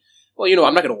 And well,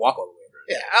 I'm not going to walk all the way over.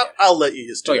 Yeah, I'll let you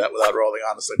just do that without rolling,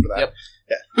 honestly, for that.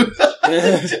 Yep.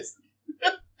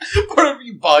 Part of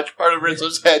you botch, part of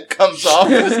Rizzo's head comes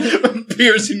off and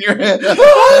appears in your hand.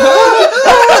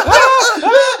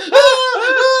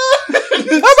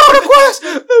 I'm on a quest!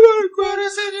 What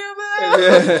is in your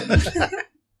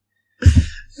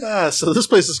mouth? So this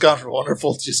place has gone from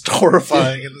wonderful to just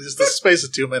horrifying in just the space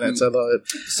of 2 minutes. I love it.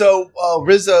 So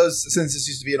Rizzo's, since this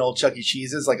used to be an old Chuck E.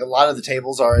 Cheese's, like a lot of the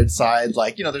tables are inside,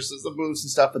 like, there's the booths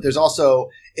and stuff, but there's also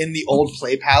in the old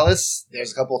Play Palace,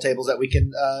 there's a couple of tables that we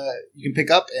can you can pick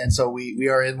up, and so we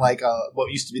are in like what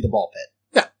used to be the ball pit.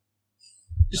 Yeah.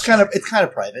 It's kind of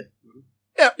private.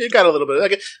 Yeah, you got a little bit.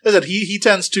 Like I said, he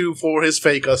tends to, for his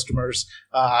fake customers,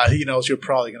 he knows you're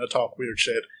probably going to talk weird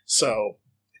shit. So,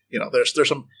 there's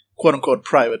some quote unquote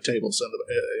private tables in the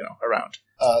around.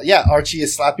 Archie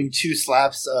is slapping 2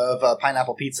 slaps of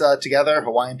pineapple pizza together,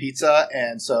 Hawaiian pizza,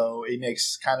 and so he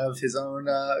makes kind of his own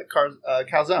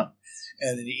calzone,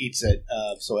 and then he eats it.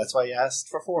 So that's why he asked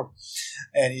for 4,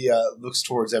 and he looks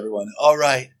towards everyone. All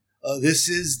right, this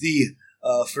is the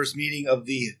first meeting of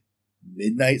the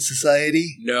Midnight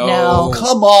Society? No.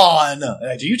 Come on!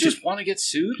 Do you just want to get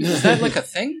sued? Is that like a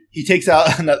thing? He takes out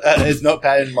his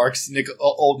notepad and marks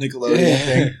old Nickelodeon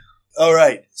thing. All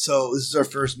right, so this is our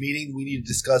first meeting. We need to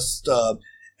discuss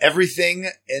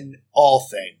everything and all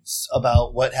things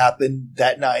about what happened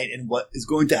that night and what is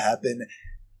going to happen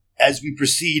as we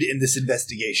proceed in this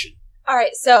investigation. All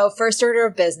right, so first order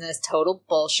of business, total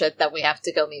bullshit that we have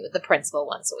to go meet with the principal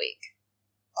once a week.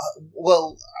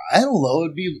 Well, I don't know.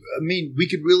 You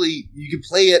could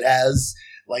play it as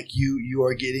like you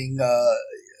are getting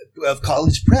of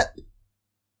college prep.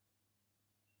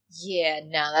 Yeah,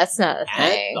 no, that's not a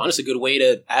thing. Honestly, a good way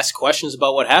to ask questions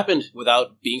about what happened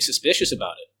without being suspicious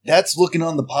about it. That's looking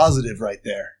on the positive right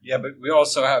there. Yeah, but we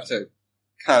also have to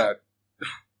kind of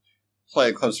play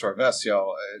it close to our vest,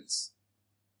 y'all.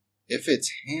 If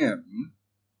it's him,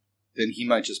 then he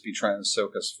might just be trying to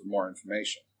soak us for more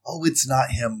information. Oh, it's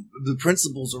not him. The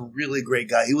principal's a really great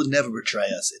guy. He would never betray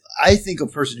us. I think a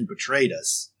person who betrayed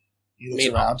us. He looks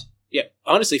around. Yeah,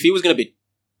 honestly, if he was going to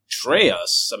betray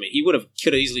us, he could have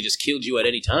easily just killed you at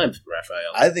any time,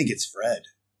 Raphael. I think it's Fred.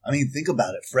 Think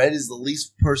about it. Fred is the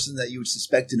least person that you would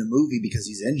suspect in a movie because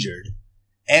he's injured.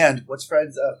 And what's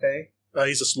Fred's pay?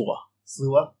 He's a Slua.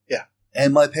 Slua? Yeah.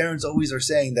 And my parents always are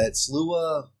saying that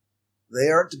Slua, they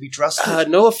aren't to be trusted.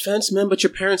 No offense, man, but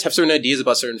your parents have certain ideas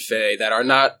about certain fae that are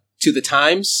not to the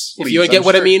times. Please, if you get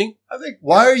what I'm meaning. I think.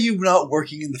 Why are you not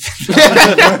working in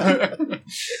the...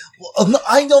 Well,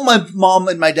 I know my mom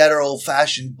and my dad are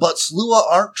old-fashioned, but Slua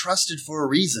aren't trusted for a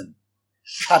reason.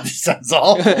 God, this sounds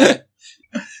awful.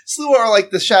 Slew are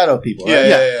like the shadow people, right?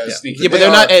 Yeah. Sneaky. Yeah, but They they're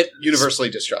are not universally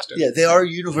distrusted. Yeah, they are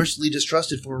universally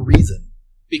distrusted for a reason.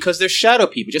 because they're shadow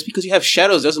people. Just because you have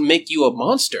shadows doesn't make you a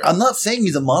monster. I'm not saying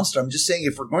he's a monster. I'm just saying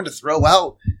if we're going to throw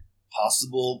out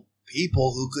possible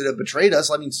people who could have betrayed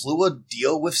us, I mean, Slua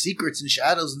deal with secrets and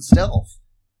shadows and stealth.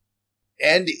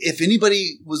 And if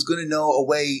anybody was going to know a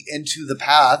way into the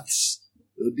paths,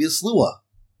 it would be a Slua,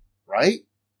 right?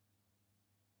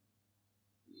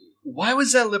 Why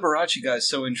was that Liberace guy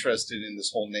so interested in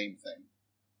this whole name thing?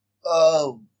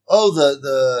 The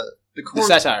The The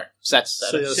satire.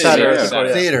 Satyr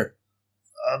Yeah. Theater.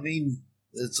 I mean,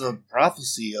 it's a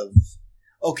prophecy of...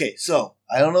 Okay, so,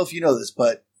 I don't know if you know this,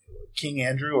 but King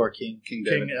Andrew or King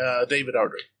David. David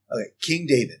Ardry. Okay, King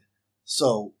David.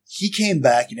 So he came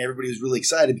back and everybody was really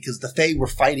excited because the Fae were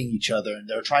fighting each other and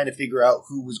they were trying to figure out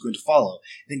who was going to follow.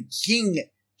 Then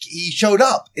he showed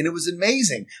up and it was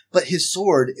amazing, but his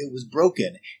sword, it was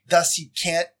broken. Thus he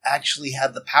can't actually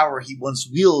have the power he once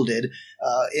wielded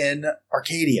in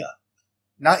Arcadia.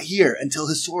 Not here until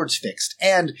his sword's fixed.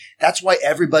 And that's why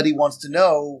everybody wants to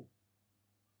know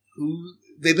who...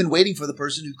 They've been waiting for the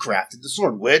person who crafted the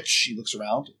sword, which, he looks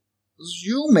around, is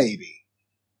you maybe.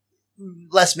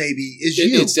 Less maybe, is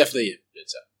you. It's definitely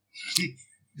you.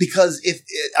 Because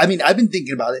I've been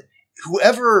thinking about it.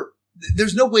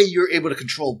 There's no way you're able to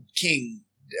control King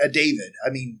David.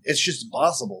 I mean, it's just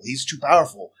impossible. He's too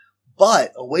powerful.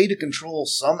 But a way to control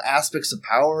some aspects of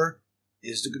power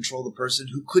is to control the person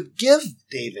who could give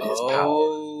David his power.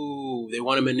 Oh, they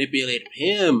want to manipulate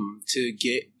him to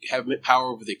have power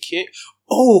over the king.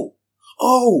 Oh,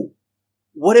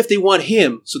 what if they want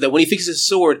him so that when he fixes his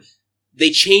sword, they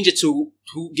change it to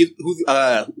who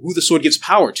the sword gives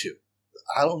power to?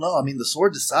 I don't know. I mean, the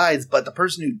sword decides, but the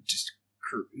person who just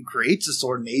who creates the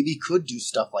sword maybe could do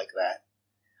stuff like that.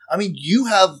 I mean, you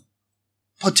have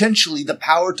potentially the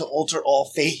power to alter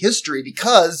all Fae history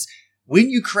because when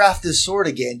you craft this sword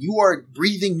again, you are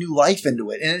breathing new life into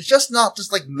it. And it's just not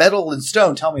just like metal and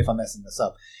stone. Tell me if I'm messing this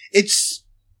up.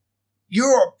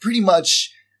 You're pretty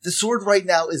much, the sword right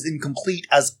now is incomplete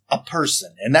as a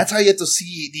person. And that's how you have to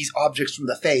see these objects from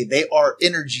the Fae. They are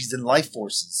energies and life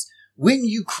forces. When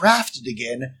you craft it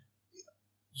again,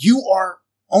 you are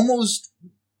almost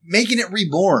making it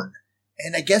reborn.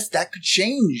 And I guess that could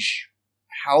change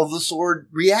how the sword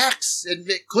reacts. And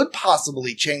it could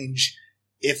possibly change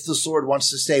if the sword wants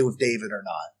to stay with David or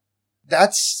not.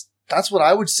 That's what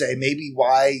I would say. Maybe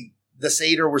why the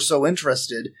Satyr were so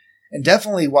interested. And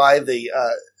definitely why the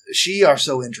she are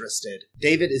so interested.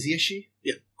 David, is he a she?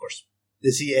 Yeah, of course.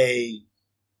 Is he a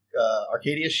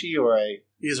Arcadia she or a...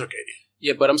 He is Arcadia.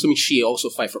 Yeah, but I'm assuming she also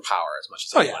fight for power as much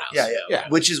as anyone else. Yeah.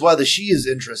 Which is why the she is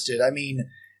interested. I mean,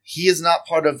 he is not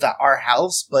part of our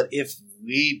house, but if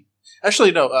we...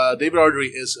 Actually, no. David Ardry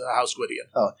is House Gwydion.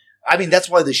 Oh, I mean, that's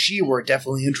why the she were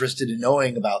definitely interested in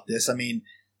knowing about this. I mean,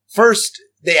 first,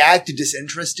 they acted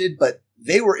disinterested, but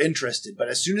they were interested. But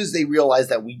as soon as they realized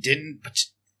that they didn't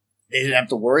have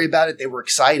to worry about it, they were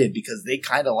excited because they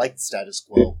kind of liked the status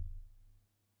quo.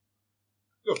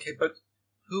 Okay, but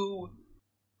who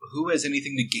has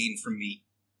anything to gain from me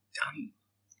dying?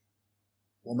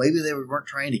 Well, maybe they weren't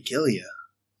trying to kill you.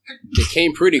 They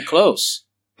came pretty close.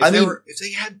 If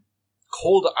they had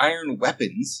cold iron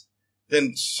weapons,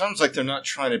 then sounds like they're not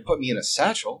trying to put me in a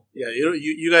satchel. Yeah,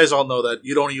 you guys all know that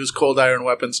you don't use cold iron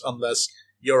weapons unless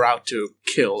you're out to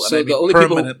kill. So and the only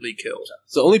permanently kill.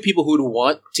 So the only people who would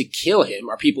want to kill him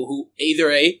are people who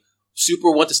either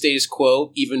super want the status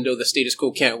quo, even though the status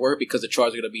quo can't work because the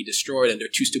Trolls are going to be destroyed and they're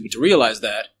too stupid to realize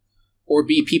that, or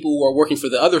B, people who are working for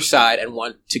the other side and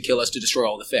want to kill us to destroy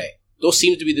all the Fae. Those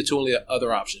seem to be the two only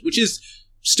other options, which is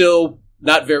still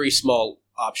not very small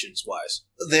options-wise.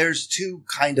 There's two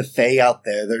kind of Fae out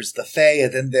there. There's the Fae,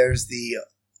 and then there's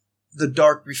the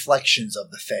dark reflections of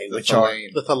the Fae, which are...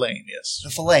 The Thalane, yes. The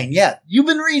Thalane, yeah. You've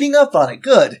been reading up on it.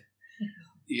 Good.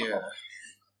 Yeah.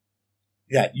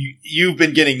 Yeah, you've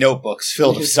been getting notebooks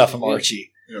filled with stuff from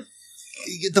Archie. Yeah.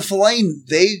 The Thalane,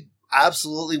 they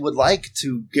absolutely would like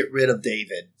to get rid of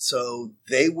David. So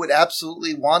they would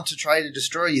absolutely want to try to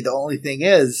destroy you. The only thing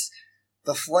is,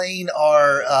 the Thalane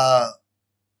are...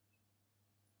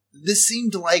 this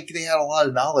seemed like they had a lot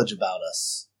of knowledge about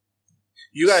us.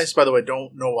 You guys, by the way,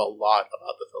 don't know a lot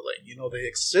about the Thalane. You know they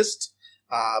exist,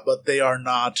 but they are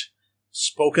not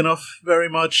spoken of very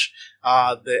much,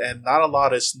 and not a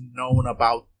lot is known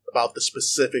about the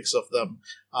specifics of them,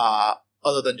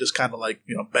 other than just kind of like,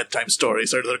 bedtime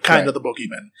stories, or they're kind of the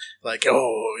boogeymen. Like,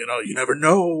 you never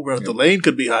know where the Thalane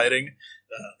could be hiding.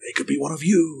 They could be one of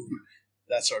you.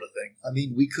 That sort of thing. I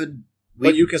mean,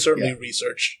 but you can certainly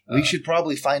research. We should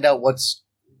probably find out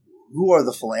who are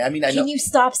the Thalane. I mean, I know. Can you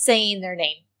stop saying their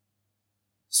name?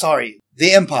 Sorry,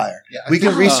 the Empire. Yeah. We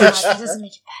can Oh, research. God, that doesn't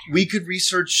make it better. We could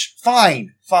research.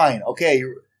 Fine. Okay.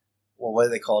 Well, what are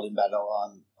they called in battle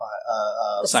on?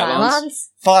 The Cylons? Cylons?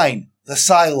 Fine. The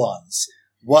Cylons.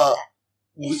 Well,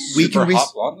 we Super can.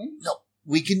 hot blonde?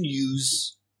 We can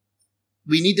use.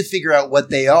 We need to figure out what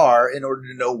they are in order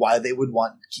to know why they would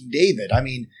want King David. I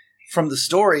mean, from the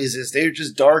stories, is they're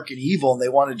just dark and evil, and they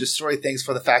want to destroy things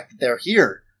for the fact that they're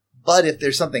here. But if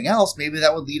there's something else, maybe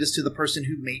that would lead us to the person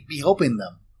who may be helping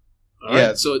them. All right,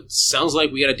 Yeah. so it sounds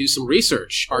like we got to do some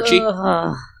research, Archie.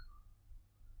 Ugh.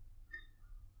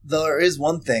 Though there is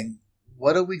one thing.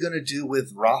 What are we going to do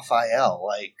with Raphael?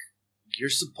 Like, you're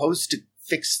supposed to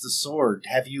fix the sword.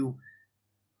 Have you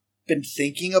been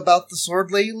thinking about the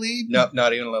sword lately? No,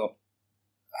 not even a little.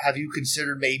 Have you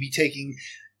considered maybe taking...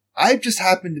 I just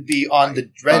happened to be on the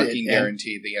I Reddit. can and-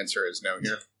 guarantee the answer is no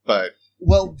here. But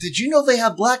Well, did you know they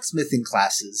have blacksmithing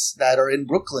classes that are in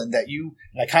Brooklyn that you...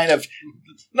 And I kind of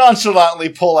nonchalantly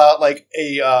pull out like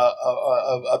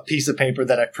a piece of paper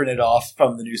that I printed off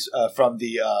from the news from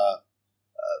the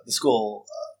school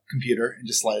computer and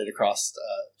just slide it across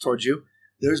towards you.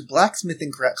 There's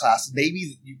blacksmithing classes.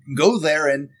 Maybe you can go there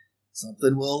and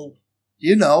something will,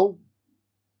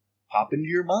 pop into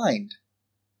your mind.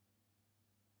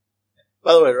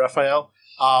 By the way, Raphael,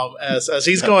 as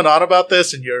he's going on about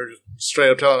this, and you're straight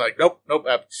up telling him, like, nope,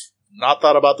 I've not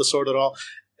thought about the sword at all.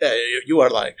 You are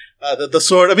lying. The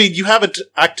sword. I mean, you haven't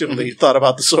actively thought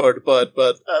about the sword, but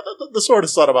the sword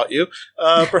has thought about you,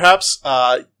 perhaps.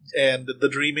 And the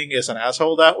dreaming is an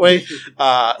asshole that way.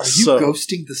 Are you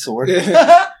ghosting the sword?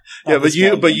 Yeah,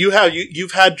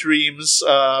 you've had dreams,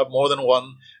 more than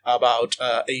one, about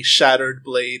a shattered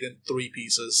blade in 3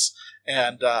 pieces.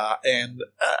 And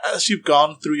as you've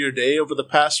gone through your day over the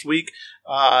past week,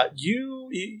 you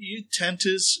tend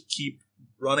to keep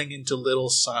running into little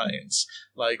signs.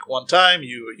 Like one time,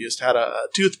 you just had a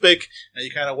toothpick, and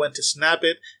you kind of went to snap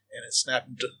it, and it snapped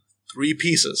into 3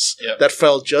 pieces that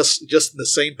fell just in the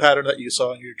same pattern that you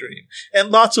saw in your dream,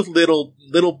 and lots of little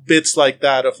bits like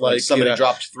that of like somebody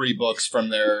dropped 3 books from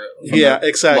their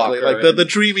exactly. locker Like the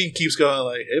dreaming keeps going.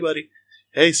 Like, hey, buddy.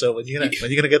 Hey, so when you gonna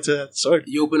get to that sword?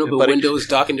 You open up a buddy. Windows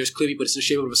dock and there's clearly, but it's in the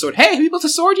shape of a sword. Hey, have you built a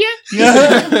sword yet?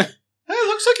 Hey, it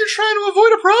looks like you're trying to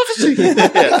avoid a prophecy.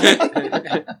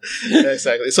 Yeah,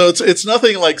 exactly. So it's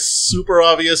nothing like super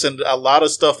obvious, and a lot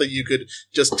of stuff that you could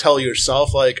just tell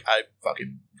yourself. Like, I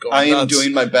fucking going I am nuts.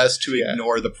 doing my best to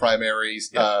ignore the primary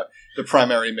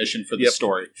mission for the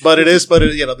story. But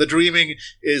the dreaming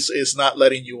is not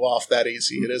letting you off that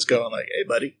easy. It is going like, hey,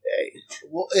 buddy, hey.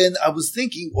 Well, and I was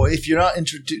thinking, well, if you're not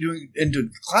into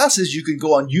classes, you can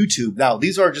go on YouTube. Now,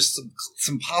 these are just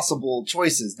some possible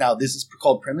choices. Now, this is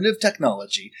called Primitive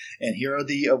Technology, and here are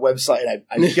the website.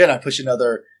 And I push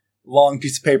another long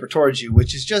piece of paper towards you,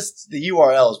 which is just the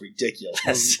URL is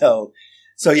ridiculous.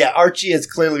 So yeah, Archie has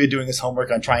clearly been doing his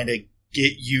homework on trying to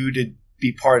get you to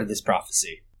be part of this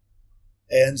prophecy.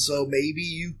 And so maybe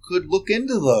you could look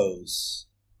into those.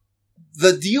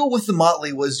 The deal with the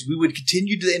Motley was we would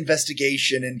continue the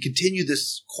investigation and continue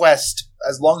this quest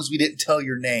as long as we didn't tell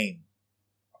your name.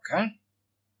 Okay.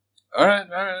 All right.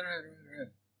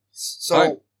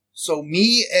 So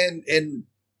me and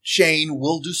Shane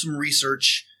will do some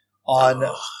research on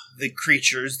the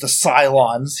creatures, the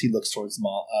Cylons. He looks towards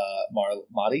Marna.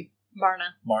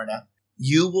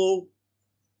 You will,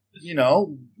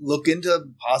 look into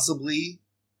possibly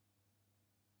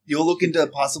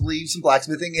some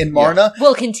blacksmithing in Marna.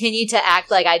 We'll continue to act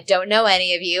like I don't know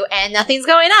any of you and nothing's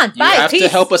going on. You Bye, have peace. to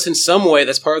help us in some way.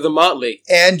 That's part of the Motley.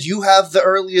 And you have the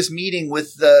earliest meeting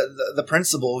with the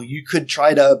principal. You could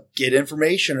try to get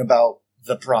information about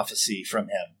the prophecy from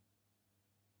him.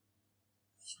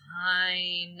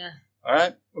 Fine. All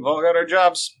right. We've all got our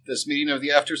jobs. This meeting of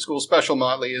the after-school special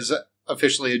Motley is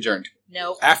officially adjourned.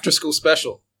 Nope. After school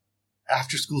special.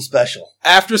 After school special.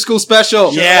 After school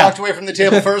special. Should have walked away from the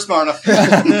table first, Marna.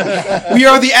 We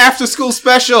are the after school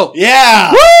special.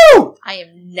 Yeah! Woo! I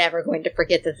am never going to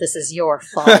forget that this is your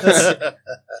fault.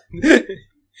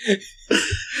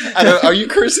 Are you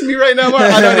cursing me right now,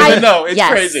 Marna? I don't even know. It's Yes,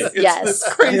 crazy. It's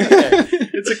crazy day.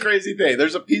 It's a crazy day.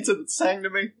 There's a pizza that sang to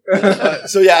me.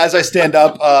 So yeah, as I stand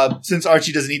up, since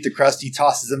Archie doesn't eat the crust, he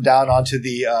tosses them down onto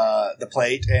the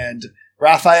plate, and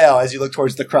Raphael, as you look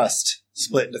towards the crust,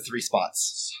 split into 3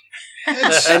 spots.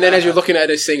 And then as you're looking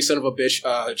at it saying son of a bitch,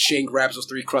 Shane grabs those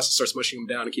 3 crusts and starts mushing them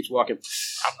down and keeps walking.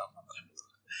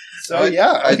 So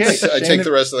I Shane take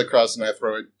the rest of the crust and I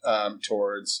throw it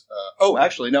towards.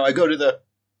 Actually, no. I go to the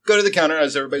counter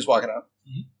as everybody's walking out.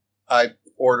 Mm-hmm. I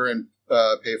order and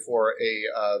pay for a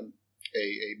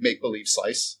make believe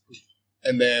slice,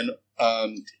 and then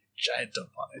giant dump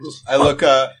on it. I look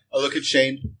at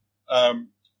Shane. I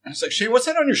was like, Shane, what's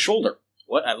that on your shoulder?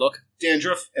 What? I look.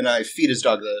 Dandruff, and I feed his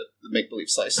dog the make-believe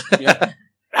slice. Yeah.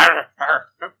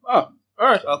 Oh, all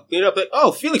right. I'll clean it up.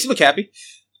 Oh, Felix, you look happy.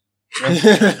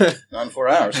 Not in 4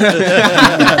 hours.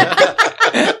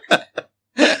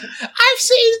 I've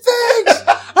seen things!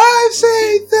 I've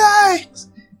seen things!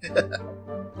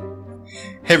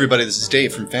 Hey everybody, this is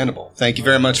Dave from Fandible. Thank you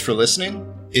very much for listening.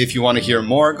 If you want to hear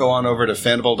more, go on over to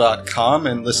fandible.com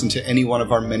and listen to any one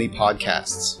of our many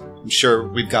podcasts. I'm sure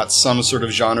we've got some sort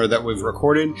of genre that we've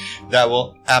recorded that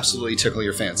will absolutely tickle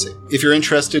your fancy. If you're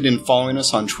interested in following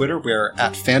us on Twitter, we're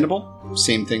at Fandible.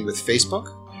 Same thing with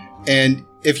Facebook. And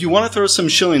if you want to throw some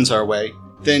shillings our way,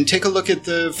 then take a look at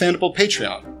the Fandible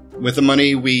Patreon. With the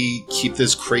money, we keep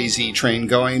this crazy train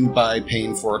going by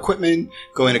paying for equipment,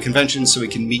 going to conventions so we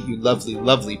can meet you lovely,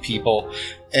 lovely people,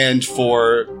 and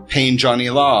for paying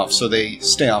Johnny Law off so they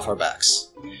stay off our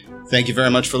backs. Thank you very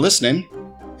much for listening,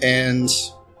 and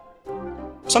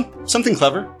something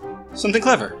clever. Something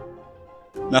clever.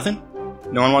 Nothing?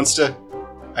 No one wants to?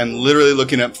 I'm literally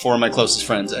looking at 4 of my closest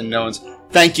friends, and no one's...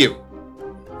 Thank you!